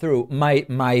that one through.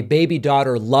 My baby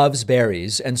daughter loves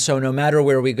berries. And so no matter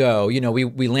where we go, you know,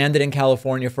 we landed in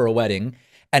California for a wedding,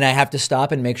 and I have to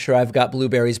stop and make sure I've got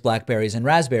blueberries, blackberries, and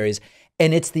raspberries.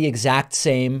 And it's the exact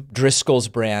same Driscoll's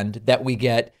brand that we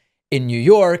get in New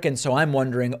York. And so I'm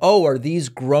wondering, oh, are these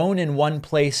grown in one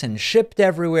place and shipped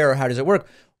everywhere? Or how does it work?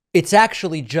 It's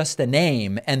actually just a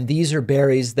name, and these are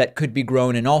berries that could be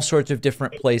grown in all sorts of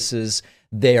different places.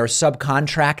 They are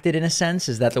subcontracted in a sense.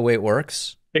 Is that the way it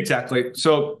works? Exactly.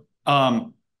 So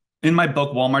in my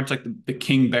book, Walmart's like the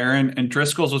king baron, and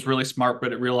Driscoll's was really smart,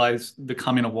 but it realized the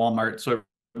coming of Walmart. So it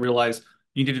realized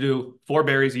you need to do 4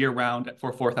 berries year round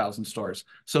for 4,000 stores.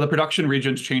 So the production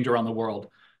regions change around the world.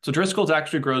 So Driscoll's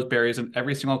actually grows berries in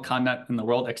every single continent in the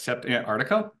world except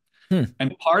Antarctica.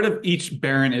 And part of each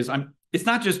baron is it's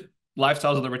not just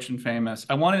lifestyles of the rich and famous.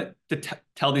 I wanted to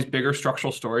tell these bigger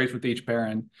structural stories with each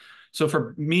baron. So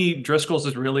for me, Driscoll's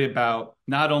is really about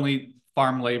not only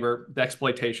farm labor, the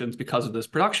exploitations because of this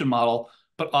production model,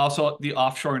 but also the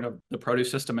offshoring of the produce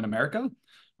system in America,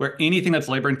 where anything that's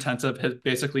labor intensive has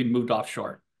basically moved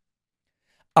offshore.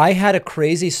 I had a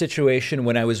crazy situation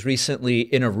when I was recently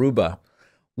in Aruba,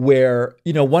 where,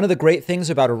 you know, one of the great things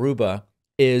about Aruba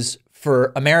is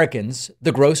for Americans,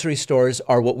 the grocery stores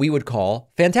are what we would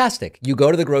call fantastic. You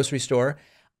go to the grocery store,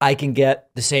 I can get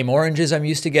the same oranges I'm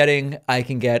used to getting. I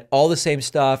can get all the same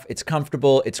stuff. It's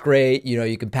comfortable. It's great. You know,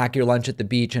 you can pack your lunch at the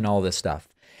beach and all this stuff.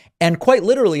 And quite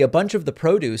literally, a bunch of the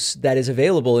produce that is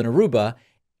available in Aruba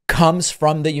comes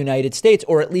from the United States,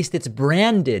 or at least it's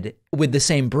branded with the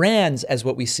same brands as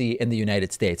what we see in the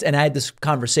United States. And I had this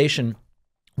conversation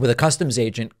with a customs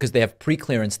agent, because they have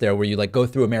pre-clearance there where you like go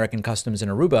through American customs in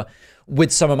Aruba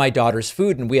with some of my daughter's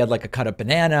food. And we had like a cut up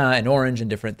banana and orange and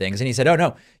different things. And he said, oh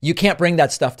no, you can't bring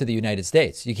that stuff to the United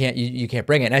States. You can't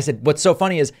bring it. And I said, what's so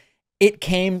funny is it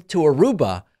came to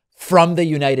Aruba from the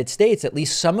United States. At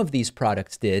least some of these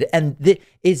products did. And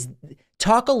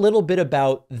talk a little bit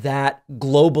about that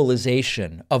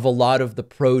globalization of a lot of the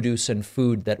produce and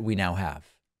food that we now have.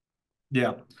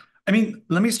 Yeah. I mean,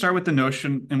 let me start with the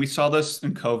notion, and we saw this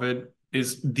in COVID,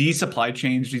 is these supply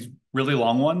chains, these really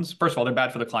long ones, first of all, they're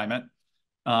bad for the climate,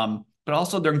 but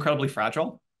also they're incredibly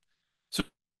fragile. So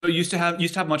it used to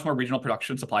have much more regional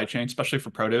production supply chain, especially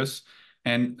for produce.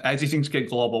 And as these things get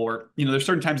global, where, there's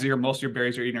certain times of the year, most of your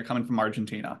berries you're eating are coming from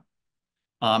Argentina.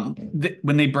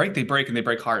 When they break and they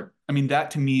break hard. I mean,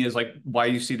 that to me is like why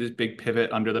you see this big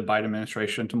pivot under the Biden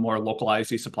administration to more localize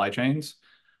these supply chains.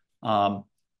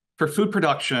 For food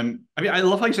production, I mean, I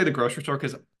love how you say the grocery store,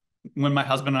 because when my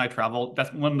husband and I travel,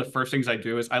 that's one of the first things I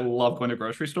do is I love going to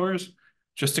grocery stores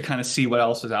just to kind of see what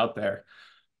else is out there.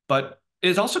 But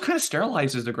it also kind of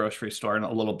sterilizes the grocery store in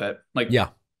a little bit. Like, yeah.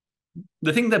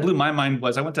 The thing that blew my mind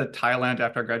was I went to Thailand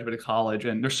after I graduated college,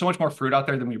 and there's so much more fruit out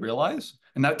there than we realize.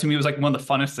 And that to me was like one of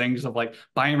the funnest things of like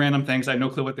buying random things. I had no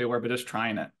clue what they were, but just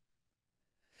trying it.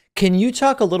 Can you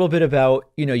talk a little bit about,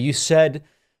 you said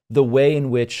the way in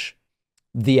which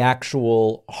the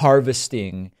actual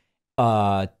harvesting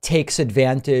takes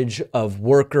advantage of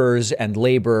workers and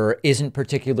labor, isn't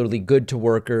particularly good to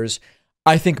workers.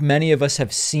 I think many of us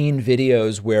have seen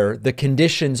videos where the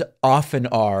conditions often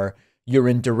are you're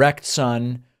in direct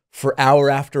sun for hour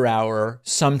after hour,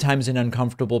 sometimes in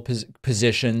uncomfortable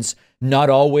positions, not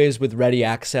always with ready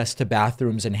access to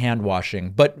bathrooms and hand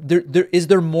washing. But is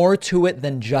there more to it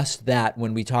than just that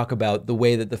when we talk about the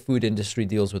way that the food industry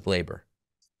deals with labor?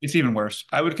 It's even worse.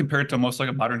 I would compare it to almost like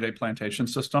a modern day plantation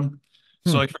system.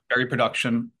 So like for berry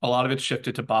production, a lot of it's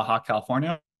shifted to Baja,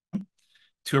 California,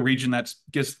 to a region that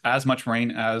gets as much rain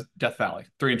as Death Valley,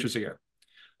 3 inches a year.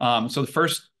 So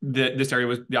this area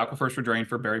was the aquifers were drained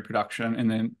for berry production, and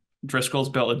then Driscoll's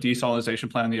built a desalination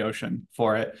plant in the ocean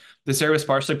for it. This area was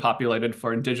sparsely populated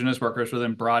for indigenous workers were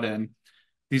then brought in.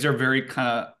 These are very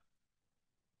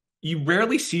you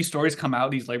rarely see stories come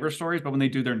out, these labor stories, but when they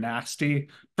do, they're nasty.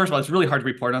 First of all, it's really hard to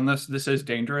report on this. This is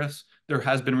dangerous. There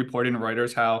has been reporting in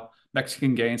Reuters how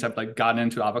Mexican gangs have like gotten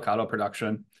into avocado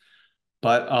production.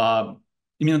 But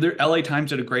the LA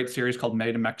Times did a great series called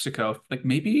Made in Mexico, like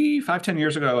maybe 5-10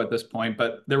 years ago at this point,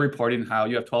 but they're reporting how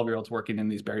you have 12-year-olds working in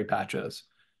these berry patches.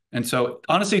 And so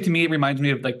honestly, to me, it reminds me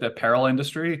of like the apparel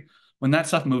industry. When that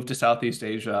stuff moved to Southeast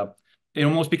Asia, it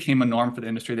almost became a norm for the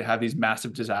industry to have these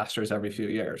massive disasters every few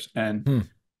years. And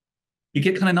you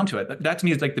get kind of numb to it. That to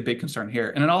me is like the big concern here.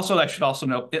 And then also, I should also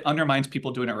note, it undermines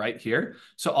people doing it right here.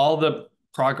 So all the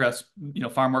progress,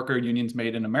 farm worker unions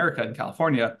made in America and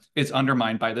California is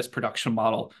undermined by this production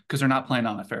model because they're not playing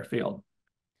on a fair field.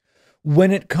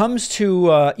 When it comes to,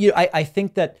 I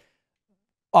think that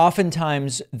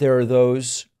oftentimes there are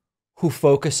those who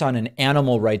focus on an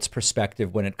animal rights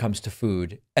perspective when it comes to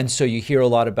food. And so you hear a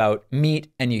lot about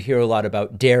meat and you hear a lot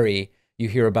about dairy, you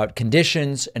hear about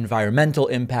conditions, environmental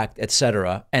impact,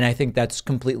 etc. And I think that's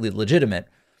completely legitimate.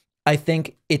 I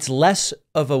think it's less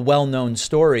of a well-known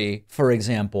story, for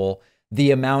example, the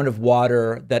amount of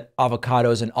water that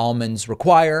avocados and almonds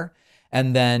require,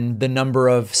 and then the number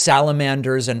of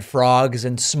salamanders and frogs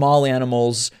and small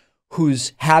animals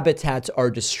whose habitats are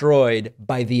destroyed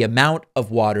by the amount of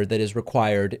water that is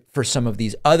required for some of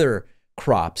these other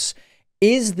crops.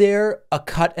 Is there a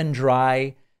cut and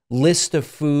dry list of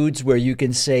foods where you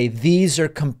can say these are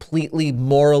completely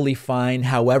morally fine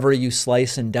however you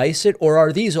slice and dice it, or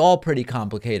are these all pretty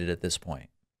complicated at this point?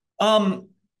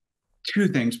 Two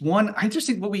things. One, I just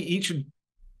think what we eat should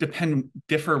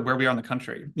differ where we are in the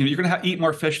country. You're going to eat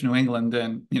more fish in New England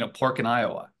than pork in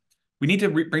Iowa. We need to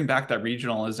bring back that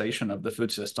regionalization of the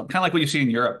food system, kind of like what you see in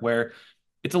Europe, where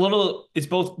it's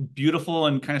both beautiful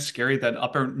and kind of scary that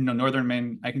upper northern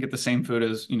Maine, I can get the same food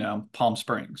as Palm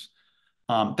Springs.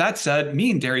 That said,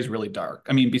 meat and dairy is really dark.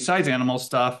 I mean, besides animal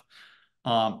stuff,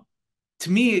 to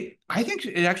me, I think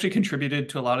it actually contributed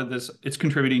to a lot of this. It's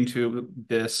contributing to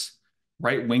this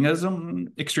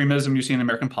right-wingism, extremism you see in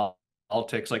American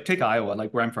politics. Like take Iowa,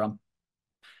 like where I'm from.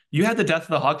 You had the death of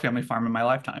the hog family farm in my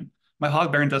lifetime. My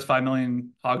hog baron does 5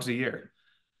 million hogs a year.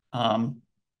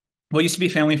 What used to be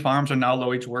family farms are now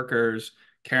low-wage workers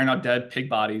carrying out dead pig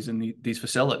bodies in these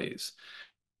facilities.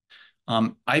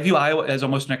 I view Iowa as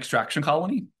almost an extraction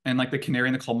colony and like the canary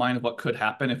in the coal mine of what could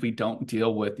happen if we don't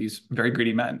deal with these very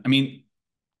greedy men. I mean,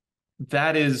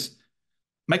 that is,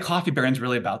 my coffee baron's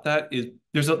really about that.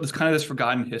 There's kind of this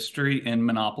forgotten history in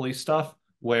monopoly stuff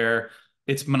where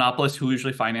it's monopolists who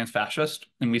usually finance fascists.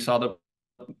 And we saw the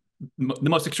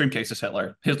most extreme case is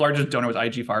Hitler. His largest donor was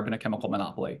IG Farben, a chemical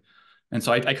monopoly. And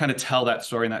so I kind of tell that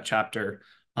story in that chapter.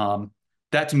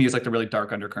 That to me is like the really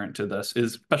dark undercurrent to this,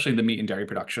 is especially the meat and dairy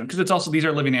production, because it's also, these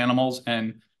are living animals,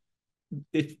 and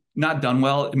it's not done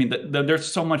well. I mean,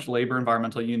 there's so much labor,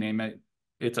 environmental, you name it.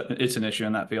 It's an issue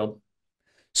in that field.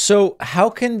 So how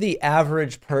can the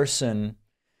average person,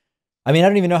 I mean, I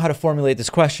don't even know how to formulate this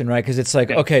question, right? Because it's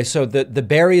like, okay, so the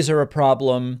berries are a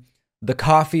problem, the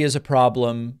coffee is a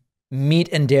problem, meat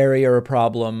and dairy are a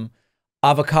problem,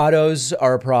 avocados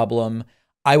are a problem.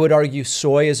 I would argue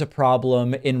soy is a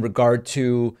problem in regard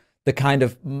to the kind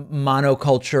of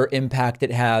monoculture impact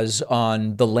it has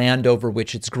on the land over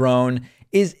which it's grown.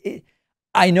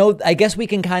 I guess we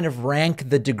can kind of rank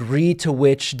the degree to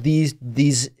which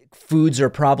these foods are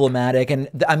problematic. And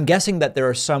I'm guessing that there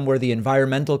are some where the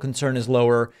environmental concern is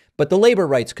lower, but the labor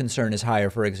rights concern is higher,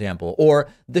 for example, or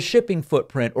the shipping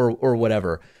footprint or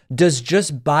whatever. Does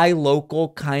just buy local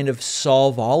kind of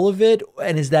solve all of it?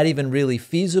 And is that even really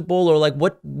feasible? Or like,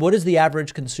 what does the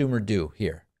average consumer do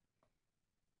here?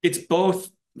 It's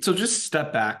both. So just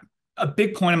step back. A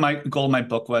big point of my goal in my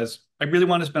book was I really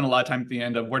want to spend a lot of time at the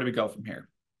end of where do we go from here?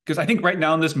 Because I think right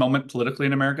now in this moment politically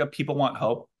in America, people want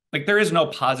hope. Like there is no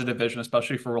positive vision,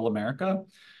 especially for rural America.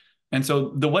 And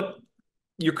so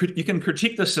you can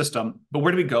critique the system, but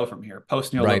where do we go from here?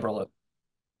 Post-neoliberalism. Right.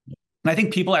 And I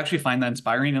think people actually find that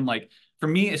inspiring. And like, for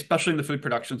me, especially in the food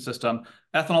production system,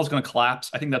 ethanol is going to collapse.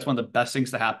 I think that's one of the best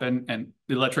things to happen. And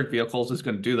the electric vehicles is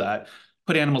going to do that.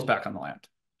 Put animals back on the land.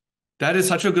 That is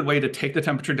such a good way to take the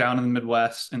temperature down in the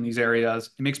Midwest, in these areas.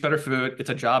 It makes better food. It's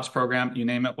a jobs program, you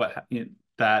name it,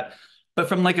 that. But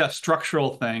from like a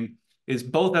structural thing, is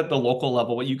both at the local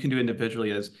level, what you can do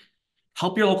individually is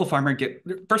help your local farmer get,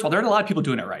 first of all, there are a lot of people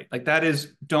doing it right. Like that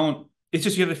is, it's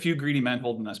just you have a few greedy men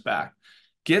holding us back.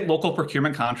 Get local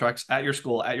procurement contracts at your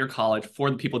school, at your college for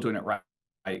the people doing it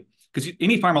right. Because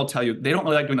any farmer will tell you, they don't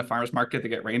really like doing the farmer's market. They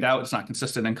get rained out. It's not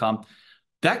consistent income.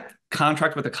 That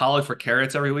contract with the college for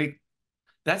carrots every week,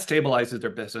 that stabilizes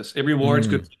their business. It rewards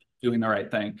good people doing the right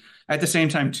thing. At the same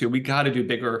time, too, we got to do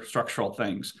bigger structural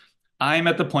things. I'm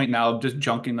at the point now of just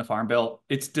junking the farm bill.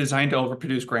 It's designed to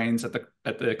overproduce grains at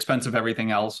the expense of everything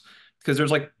else. Because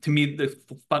there's like, to me,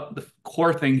 the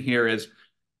core thing here is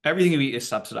everything you eat is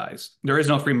subsidized. There is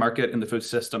no free market in the food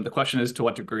system. The question is to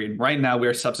what degree. And right now we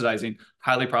are subsidizing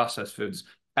highly processed foods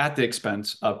at the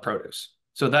expense of produce.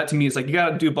 So that to me is like, you got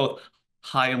to do both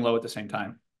high and low at the same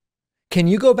time. Can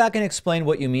you go back and explain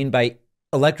what you mean by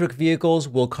electric vehicles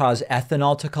will cause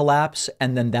ethanol to collapse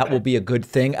and then that will be a good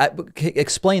thing?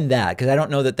 Explain that, because I don't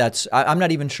know I'm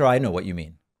not even sure I know what you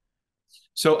mean.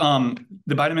 So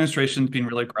the Biden administration has been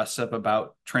really aggressive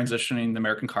about transitioning the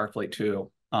American car fleet to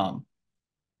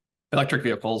electric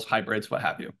vehicles, hybrids, what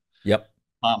have you. Yep.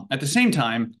 At the same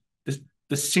time,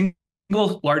 the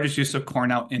single largest use of corn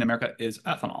out in America is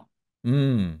ethanol.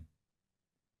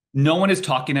 No one is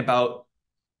talking about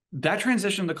that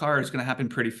transition to the car is going to happen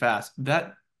pretty fast.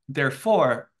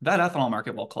 Therefore, that ethanol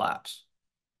market will collapse.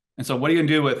 And so what are you going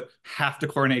to do with half the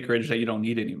corn acreage that you don't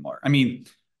need anymore? I mean,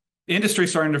 the industry's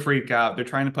starting to freak out. They're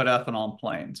trying to put ethanol in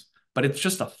planes, but it's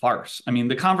just a farce. I mean,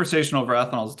 the conversation over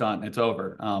ethanol is done. It's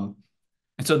over. And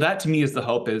so that to me is the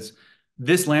hope, is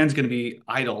this land's going to be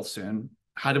idle soon.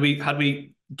 How do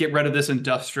we get rid of this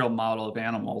industrial model of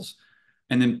animals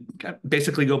and then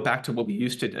basically go back to what we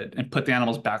used to do and put the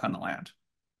animals back on the land?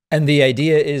 And the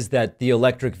idea is that the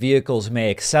electric vehicles may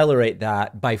accelerate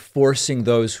that by forcing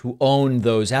those who own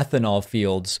those ethanol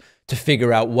fields to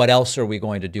figure out what else are we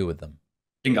going to do with them.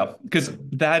 Bingo. Because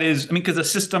because the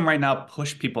system right now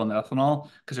push people into ethanol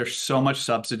because there's so much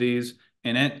subsidies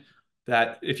in it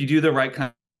that if you do the right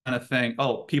kind of thing,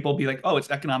 people be like,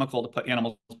 it's economical to put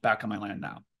animals back on my land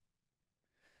now.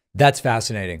 That's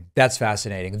fascinating. That's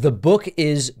fascinating. The book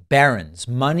is Barron's: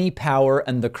 Money, Power,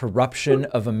 and the Corruption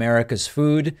of America's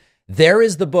Food. There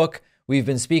is the book. We've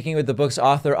been speaking with the book's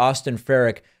author, Austin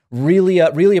Frerick. Really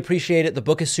appreciate it. The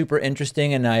book is super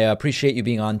interesting, and I appreciate you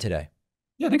being on today.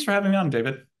 Yeah, thanks for having me on,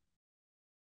 David.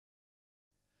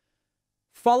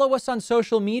 Follow us on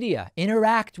social media.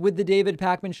 Interact with the David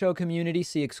Pakman Show community.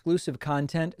 See exclusive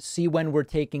content. See when we're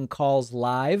taking calls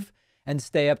live. And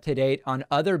stay up to date on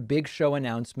other big show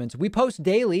announcements. We post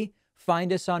daily.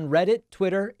 Find us on Reddit,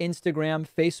 Twitter, Instagram,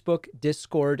 Facebook,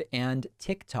 Discord, and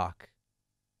TikTok.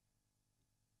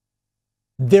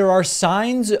 There are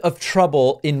signs of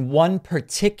trouble in one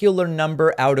particular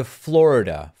number out of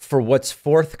Florida for what's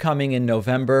forthcoming in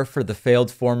November for the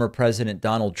failed former President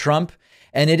Donald Trump.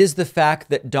 And it is the fact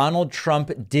that Donald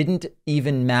Trump didn't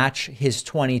even match his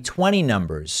 2020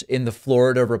 numbers in the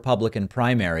Florida Republican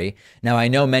primary. Now, I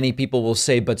know many people will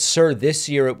say, but sir, this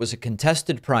year it was a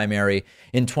contested primary.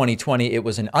 In 2020, it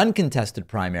was an uncontested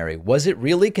primary. Was it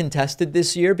really contested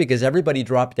this year? Because everybody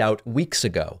dropped out weeks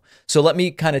ago. So let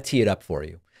me kind of tee it up for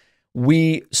you.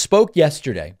 We spoke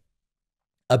yesterday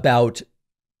about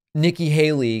Nikki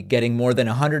Haley getting more than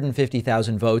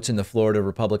 150,000 votes in the Florida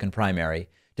Republican primary,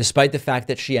 despite the fact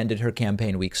that she ended her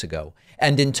campaign weeks ago.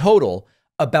 And in total,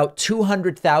 about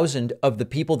 200,000 of the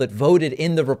people that voted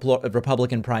in the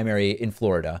Republican primary in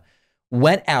Florida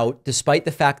went out, despite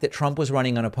the fact that Trump was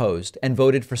running unopposed, and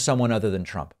voted for someone other than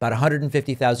Trump. About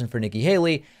 150,000 for Nikki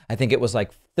Haley. I think it was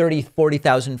like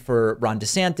 40,000 for Ron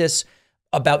DeSantis,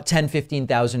 about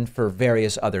 15,000 for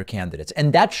various other candidates.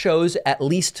 And that shows, at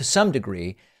least to some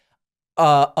degree,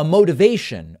 a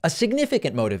motivation, a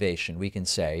significant motivation, we can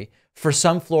say, for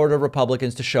some Florida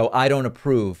Republicans to show, I don't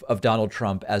approve of Donald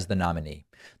Trump as the nominee.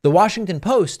 The Washington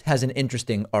Post has an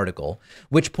interesting article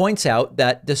which points out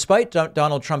that despite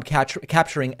Donald Trump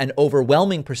capturing an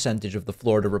overwhelming percentage of the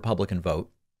Florida Republican vote,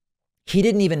 he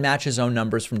didn't even match his own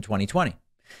numbers from 2020.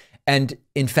 And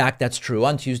in fact, that's true.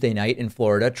 On Tuesday night in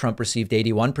Florida, Trump received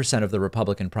 81% of the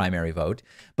Republican primary vote.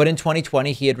 But in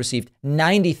 2020, he had received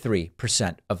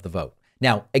 93% of the vote.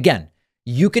 Now, again,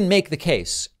 you can make the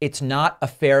case it's not a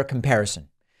fair comparison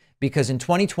because in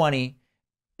 2020,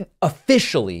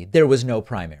 officially, there was no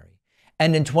primary.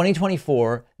 And in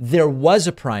 2024, there was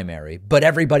a primary, but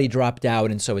everybody dropped out.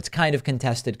 And so it's kind of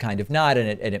contested, kind of not, and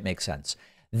it makes sense.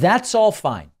 That's all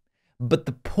fine. But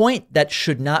the point that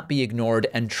should not be ignored,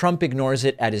 and Trump ignores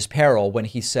it at his peril when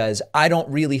he says, I don't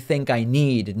really think I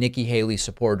need Nikki Haley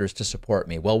supporters to support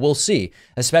me. Well, we'll see,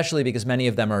 especially because many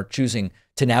of them are choosing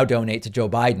to now donate to Joe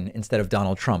Biden instead of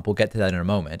Donald Trump. We'll get to that in a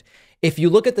moment. If you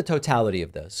look at the totality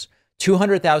of this,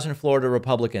 200,000 Florida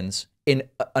Republicans in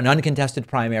an uncontested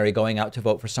primary going out to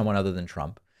vote for someone other than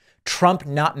Trump, Trump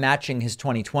not matching his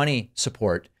 2020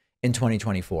 support in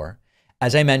 2024.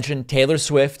 As I mentioned, Taylor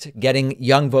Swift getting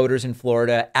young voters in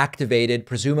Florida activated,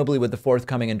 presumably with the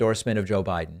forthcoming endorsement of Joe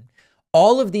Biden.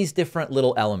 All of these different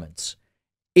little elements,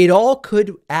 it all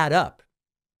could add up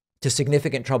to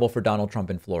significant trouble for Donald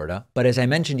Trump in Florida. But as I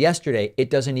mentioned yesterday,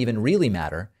 it doesn't even really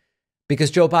matter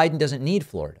because Joe Biden doesn't need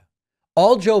Florida.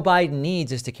 All Joe Biden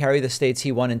needs is to carry the states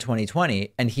he won in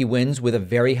 2020, and he wins with a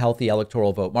very healthy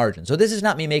electoral vote margin. So this is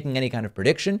not me making any kind of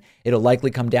prediction. It'll likely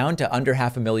come down to under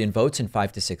 500,000 votes in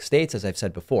 5 to 6 states, as I've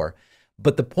said before.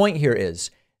 But the point here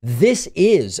is, this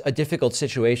is a difficult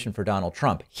situation for Donald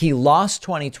Trump. He lost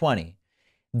 2020.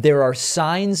 There are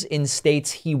signs in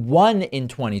states he won in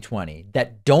 2020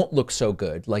 that don't look so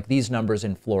good, like these numbers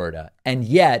in Florida. And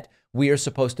yet, we are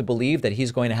supposed to believe that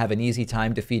he's going to have an easy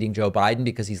time defeating Joe Biden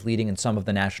because he's leading in some of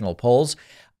the national polls.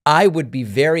 I would be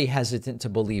very hesitant to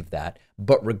believe that.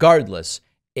 But regardless,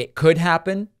 it could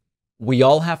happen. We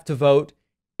all have to vote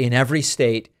in every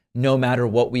state, no matter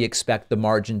what we expect the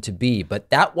margin to be. But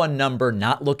that one number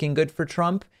not looking good for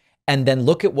Trump. And then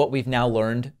look at what we've now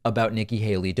learned about Nikki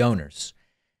Haley donors.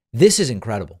 This is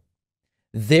incredible.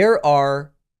 There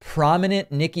are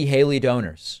prominent Nikki Haley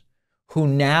donors who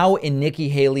now, in Nikki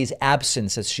Haley's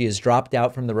absence, as she has dropped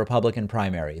out from the Republican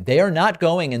primary, they are not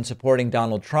going and supporting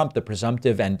Donald Trump, the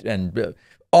presumptive and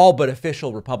all but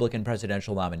official Republican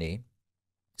presidential nominee.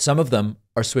 Some of them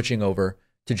are switching over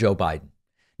to Joe Biden.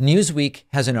 Newsweek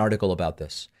has an article about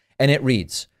this, and it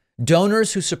reads,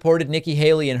 donors who supported Nikki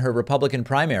Haley in her Republican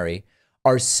primary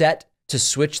are set to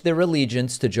switch their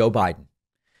allegiance to Joe Biden.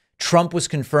 Trump was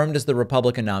confirmed as the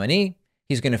Republican nominee.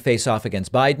 He's going to face off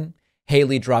against Biden.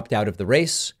 Haley dropped out of the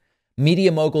race.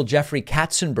 Media mogul Jeffrey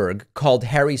Katzenberg called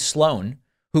Harry Sloan,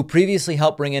 who previously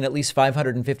helped bring in at least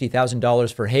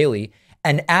 $550,000 for Haley,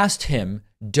 and asked him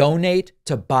donate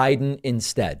to Biden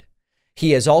instead.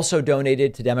 He has also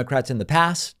donated to Democrats in the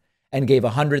past and gave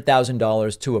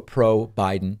 $100,000 to a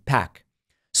pro-Biden PAC.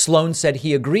 Sloan said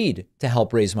he agreed to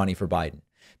help raise money for Biden.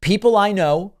 People I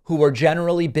know who are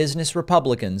generally business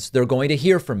Republicans, they're going to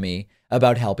hear from me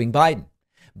about helping Biden.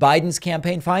 Biden's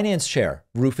campaign finance chair,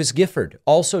 Rufus Gifford,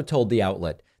 also told the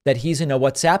outlet that he's in a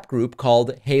WhatsApp group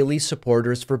called Haley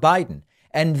Supporters for Biden,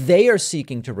 and they are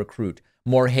seeking to recruit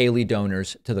more Haley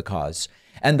donors to the cause.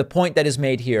 And the point that is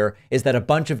made here is that a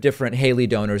bunch of different Haley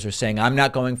donors are saying, I'm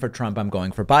not going for Trump, I'm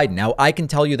going for Biden. Now, I can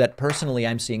tell you that personally,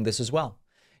 I'm seeing this as well.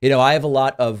 You know, I have a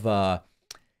lot of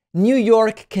New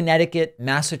York, Connecticut,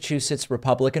 Massachusetts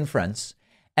Republican friends,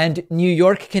 and New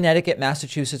York, Connecticut,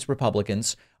 Massachusetts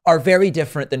Republicans are very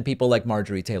different than people like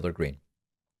Marjorie Taylor Greene.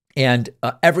 And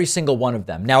every single one of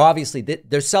them. Now, obviously,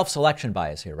 there's self-selection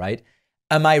bias here, right?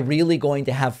 Am I really going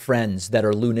to have friends that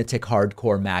are lunatic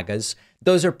hardcore MAGAs?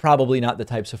 Those are probably not the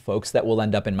types of folks that will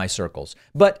end up in my circles.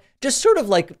 But just sort of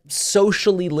like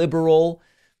socially liberal,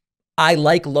 I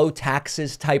like low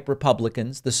taxes type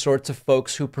Republicans, the sorts of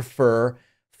folks who prefer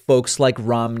folks like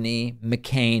Romney,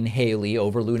 McCain, Haley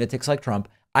over lunatics like Trump.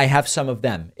 I have some of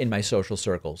them in my social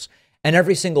circles. And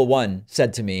every single one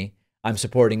said to me, I'm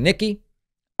supporting Nikki.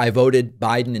 I voted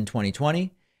Biden in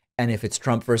 2020. And if it's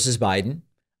Trump versus Biden,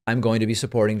 I'm going to be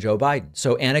supporting Joe Biden.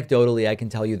 So anecdotally, I can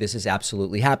tell you this is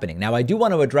absolutely happening. Now, I do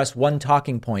want to address one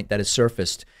talking point that has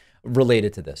surfaced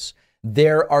related to this.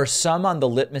 There are some on the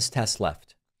litmus test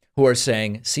left who are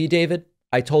saying, see, David,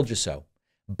 I told you so.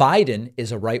 Biden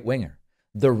is a right winger.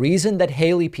 The reason that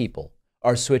Haley people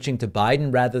are switching to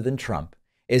Biden rather than Trump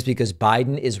is because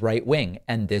Biden is right wing.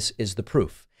 And this is the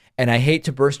proof. And I hate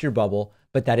to burst your bubble,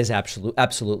 but that is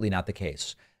absolutely not the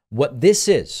case. What this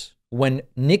is, when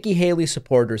Nikki Haley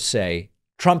supporters say,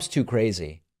 Trump's too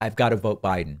crazy, I've got to vote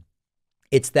Biden,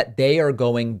 it's that they are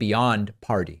going beyond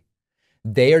party.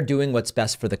 They are doing what's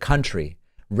best for the country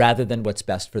rather than what's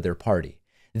best for their party.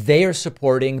 They are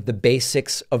supporting the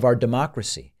basics of our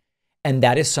democracy. And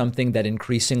that is something that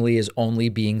increasingly is only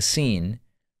being seen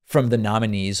from the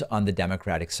nominees on the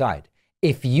Democratic side.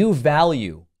 If you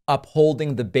value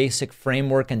upholding the basic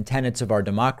framework and tenets of our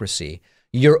democracy,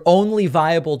 your only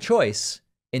viable choice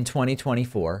in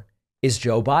 2024 is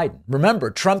Joe Biden.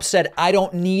 Remember, Trump said, I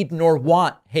don't need nor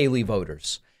want Haley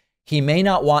voters. He may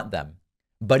not want them,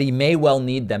 but he may well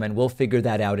need them, and we'll figure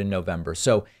that out in November.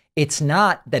 So it's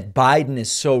not that Biden is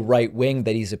so right wing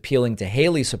that he's appealing to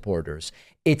Haley supporters.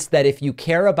 It's that if you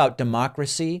care about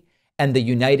democracy and the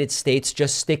United States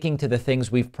just sticking to the things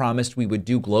we've promised we would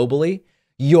do globally,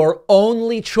 your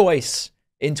only choice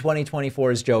in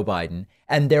 2024 is Joe Biden.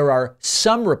 And there are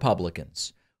some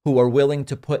Republicans who are willing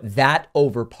to put that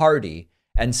over party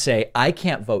and say, I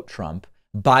can't vote Trump.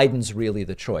 Biden's really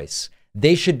the choice.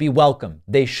 They should be welcomed.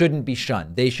 They shouldn't be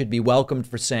shunned. They should be welcomed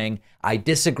for saying, I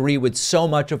disagree with so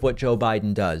much of what Joe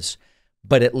Biden does,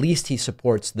 but at least he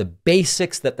supports the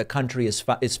basics that the country is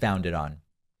founded on.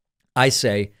 I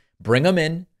say, bring them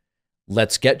in.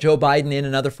 Let's get Joe Biden in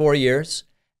another 4 years.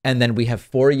 And then we have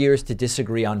 4 years to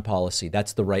disagree on policy.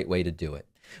 That's the right way to do it.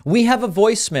 We have a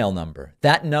voicemail number.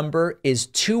 That number is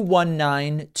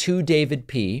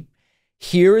 219-2-DAVID-P.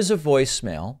 Here is a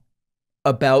voicemail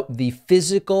about the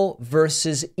physical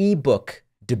versus ebook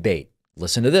debate.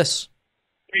 Listen to this.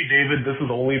 Hey, David, this is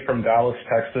Oli from Dallas,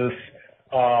 Texas.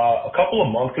 A couple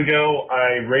of months ago,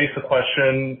 I raised a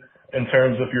question in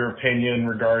terms of your opinion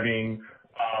regarding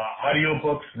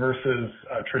audiobooks versus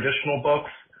traditional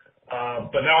books.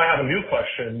 But now I have a new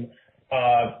question.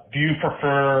 Do you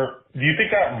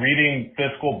think that reading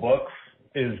physical books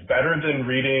is better than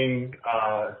reading,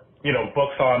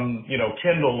 books on,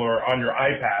 Kindle or on your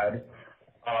iPad?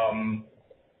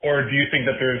 Or do you think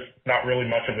that there's not really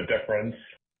much of a difference?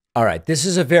 All right. This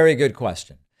is a very good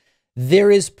question. There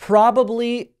is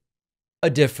probably a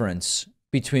difference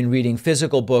between reading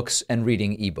physical books and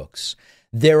reading ebooks.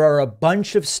 There are a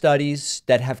bunch of studies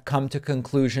that have come to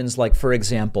conclusions like, for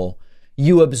example,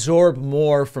 you absorb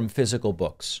more from physical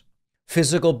books.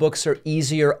 Physical books are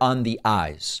easier on the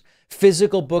eyes.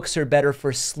 Physical books are better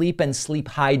for sleep and sleep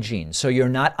hygiene, so you're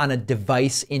not on a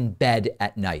device in bed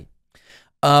at night.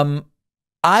 I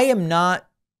am not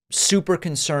super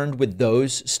concerned with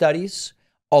those studies,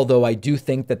 although I do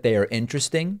think that they are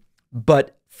interesting.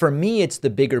 But for me, it's the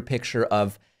bigger picture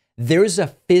of there's a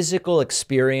physical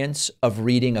experience of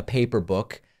reading a paper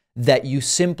book that you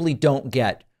simply don't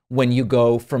get when you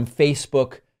go from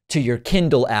Facebook to your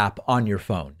Kindle app on your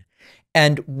phone.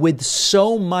 And with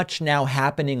so much now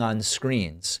happening on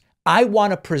screens, I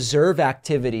want to preserve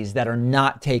activities that are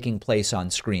not taking place on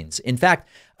screens. In fact,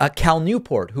 Cal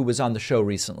Newport, who was on the show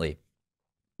recently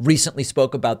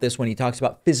spoke about this when he talks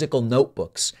about physical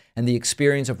notebooks and the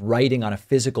experience of writing on a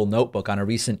physical notebook on a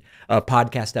recent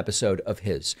podcast episode of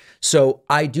his. So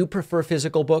I do prefer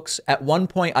physical books. At one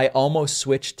point, I almost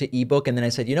switched to ebook, and then I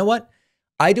said, you know what?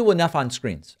 I do enough on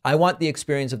screens. I want the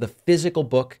experience of the physical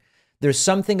book. There's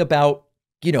something about,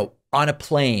 on a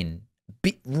plane,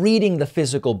 reading the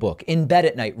physical book, in bed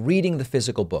at night, reading the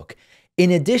physical book. In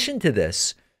addition to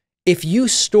this, if you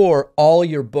store all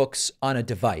your books on a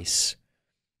device,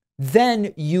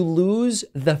 then you lose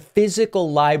the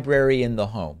physical library in the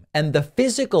home. And the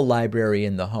physical library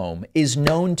in the home is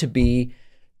known to be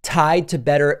tied to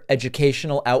better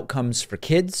educational outcomes for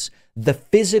kids. The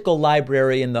physical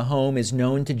library in the home is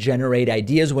known to generate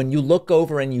ideas. When you look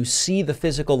over and you see the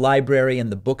physical library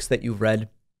and the books that you've read,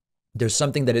 There's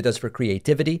something that it does for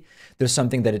creativity. There's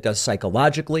something that it does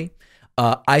psychologically.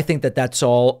 I think that that's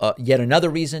all yet another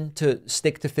reason to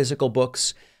stick to physical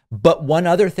books. But one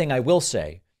other thing I will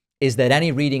say is that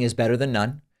any reading is better than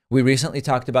none. We recently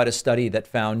talked about a study that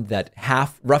found that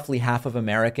roughly half of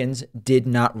Americans did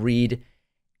not read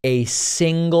a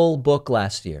single book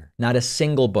last year, not a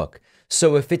single book.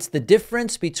 So if it's the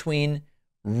difference between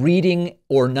reading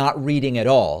or not reading at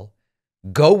all,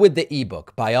 go with the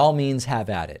ebook. By all means, have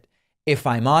at it. If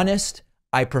I'm honest,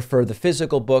 I prefer the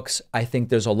physical books. I think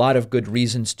there's a lot of good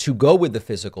reasons to go with the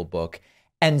physical book.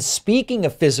 And speaking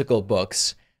of physical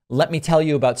books, let me tell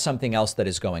you about something else that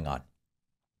is going on.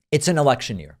 It's an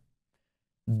election year.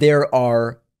 There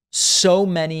are so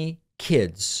many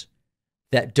kids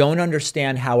that don't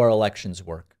understand how our elections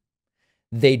work.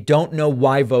 They don't know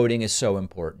why voting is so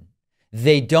important.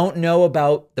 They don't know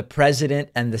about the president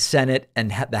and the Senate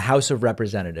and the House of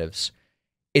Representatives.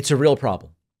 It's a real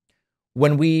problem.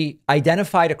 When we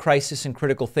identified a crisis in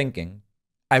critical thinking,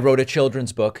 I wrote a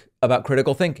children's book about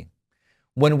critical thinking.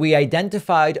 When we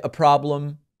identified a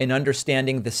problem in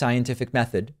understanding the scientific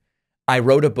method, I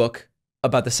wrote a book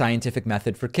about the scientific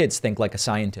method for kids, Think Like a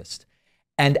Scientist.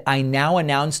 And I now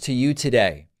announce to you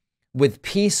today, with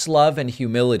peace, love, and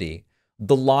humility,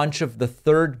 the launch of the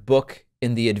third book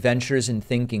in the Adventures in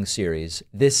Thinking series.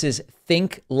 This is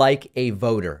Think Like a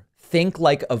Voter. Think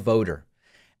Like a Voter.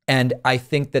 And I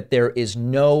think that there is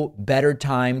no better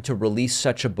time to release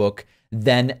such a book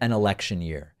than an election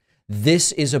year.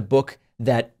 This is a book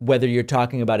that, whether you're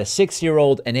talking about a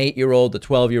 6-year-old, an 8-year-old, a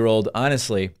 12-year-old,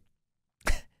 honestly,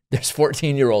 there's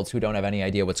 14-year-olds who don't have any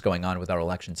idea what's going on with our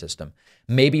election system.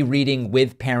 Maybe reading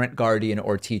with parent, guardian,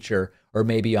 or teacher, or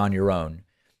maybe on your own.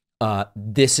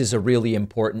 This is a really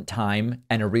important time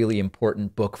and a really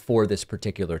important book for this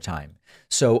particular time.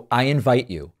 So I invite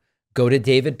you, go to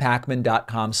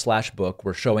davidpakman.com/book.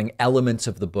 We're showing elements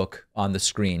of the book on the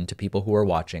screen to people who are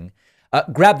watching.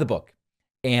 Grab the book.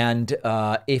 And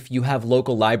if you have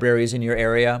local libraries in your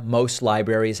area, most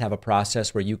libraries have a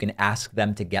process where you can ask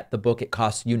them to get the book. It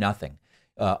costs you nothing.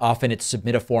 Often it's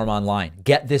submit a form online.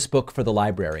 Get this book for the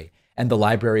library, and the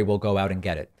library will go out and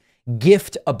get it.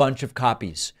 Gift a bunch of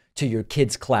copies to your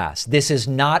kids' class. This is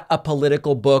not a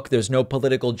political book. There's no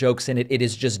political jokes in it. It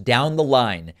is just down the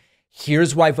line.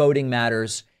 Here's why voting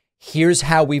matters. Here's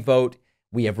how we vote.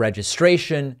 We have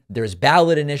registration. There's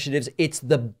ballot initiatives. It's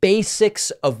the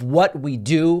basics of what we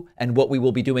do and what we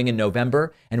will be doing in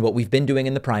November and what we've been doing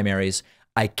in the primaries.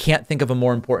 I can't think of a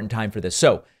more important time for this.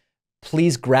 So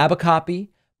please grab a copy.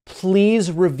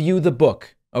 Please review the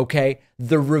book, okay?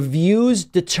 The reviews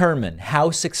determine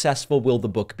how successful will the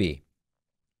book be.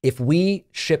 If we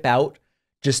ship out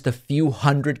just a few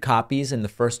hundred copies in the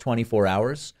first 24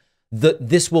 hours,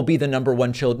 this will be the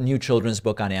 #1 new children's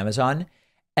book on Amazon.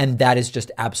 And that is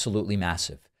just absolutely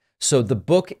massive. So the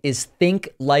book is Think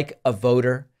Like a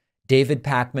Voter,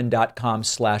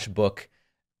 davidpakman.com/book.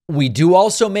 We do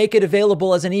also make it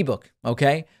available as an ebook,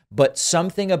 okay? But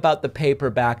something about the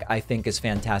paperback I think is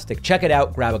fantastic. Check it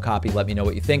out, grab a copy, let me know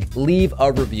what you think. Leave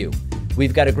a review.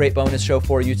 We've got a great bonus show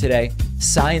for you today.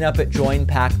 Sign up at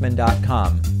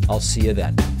joinpakman.com. I'll see you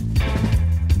then.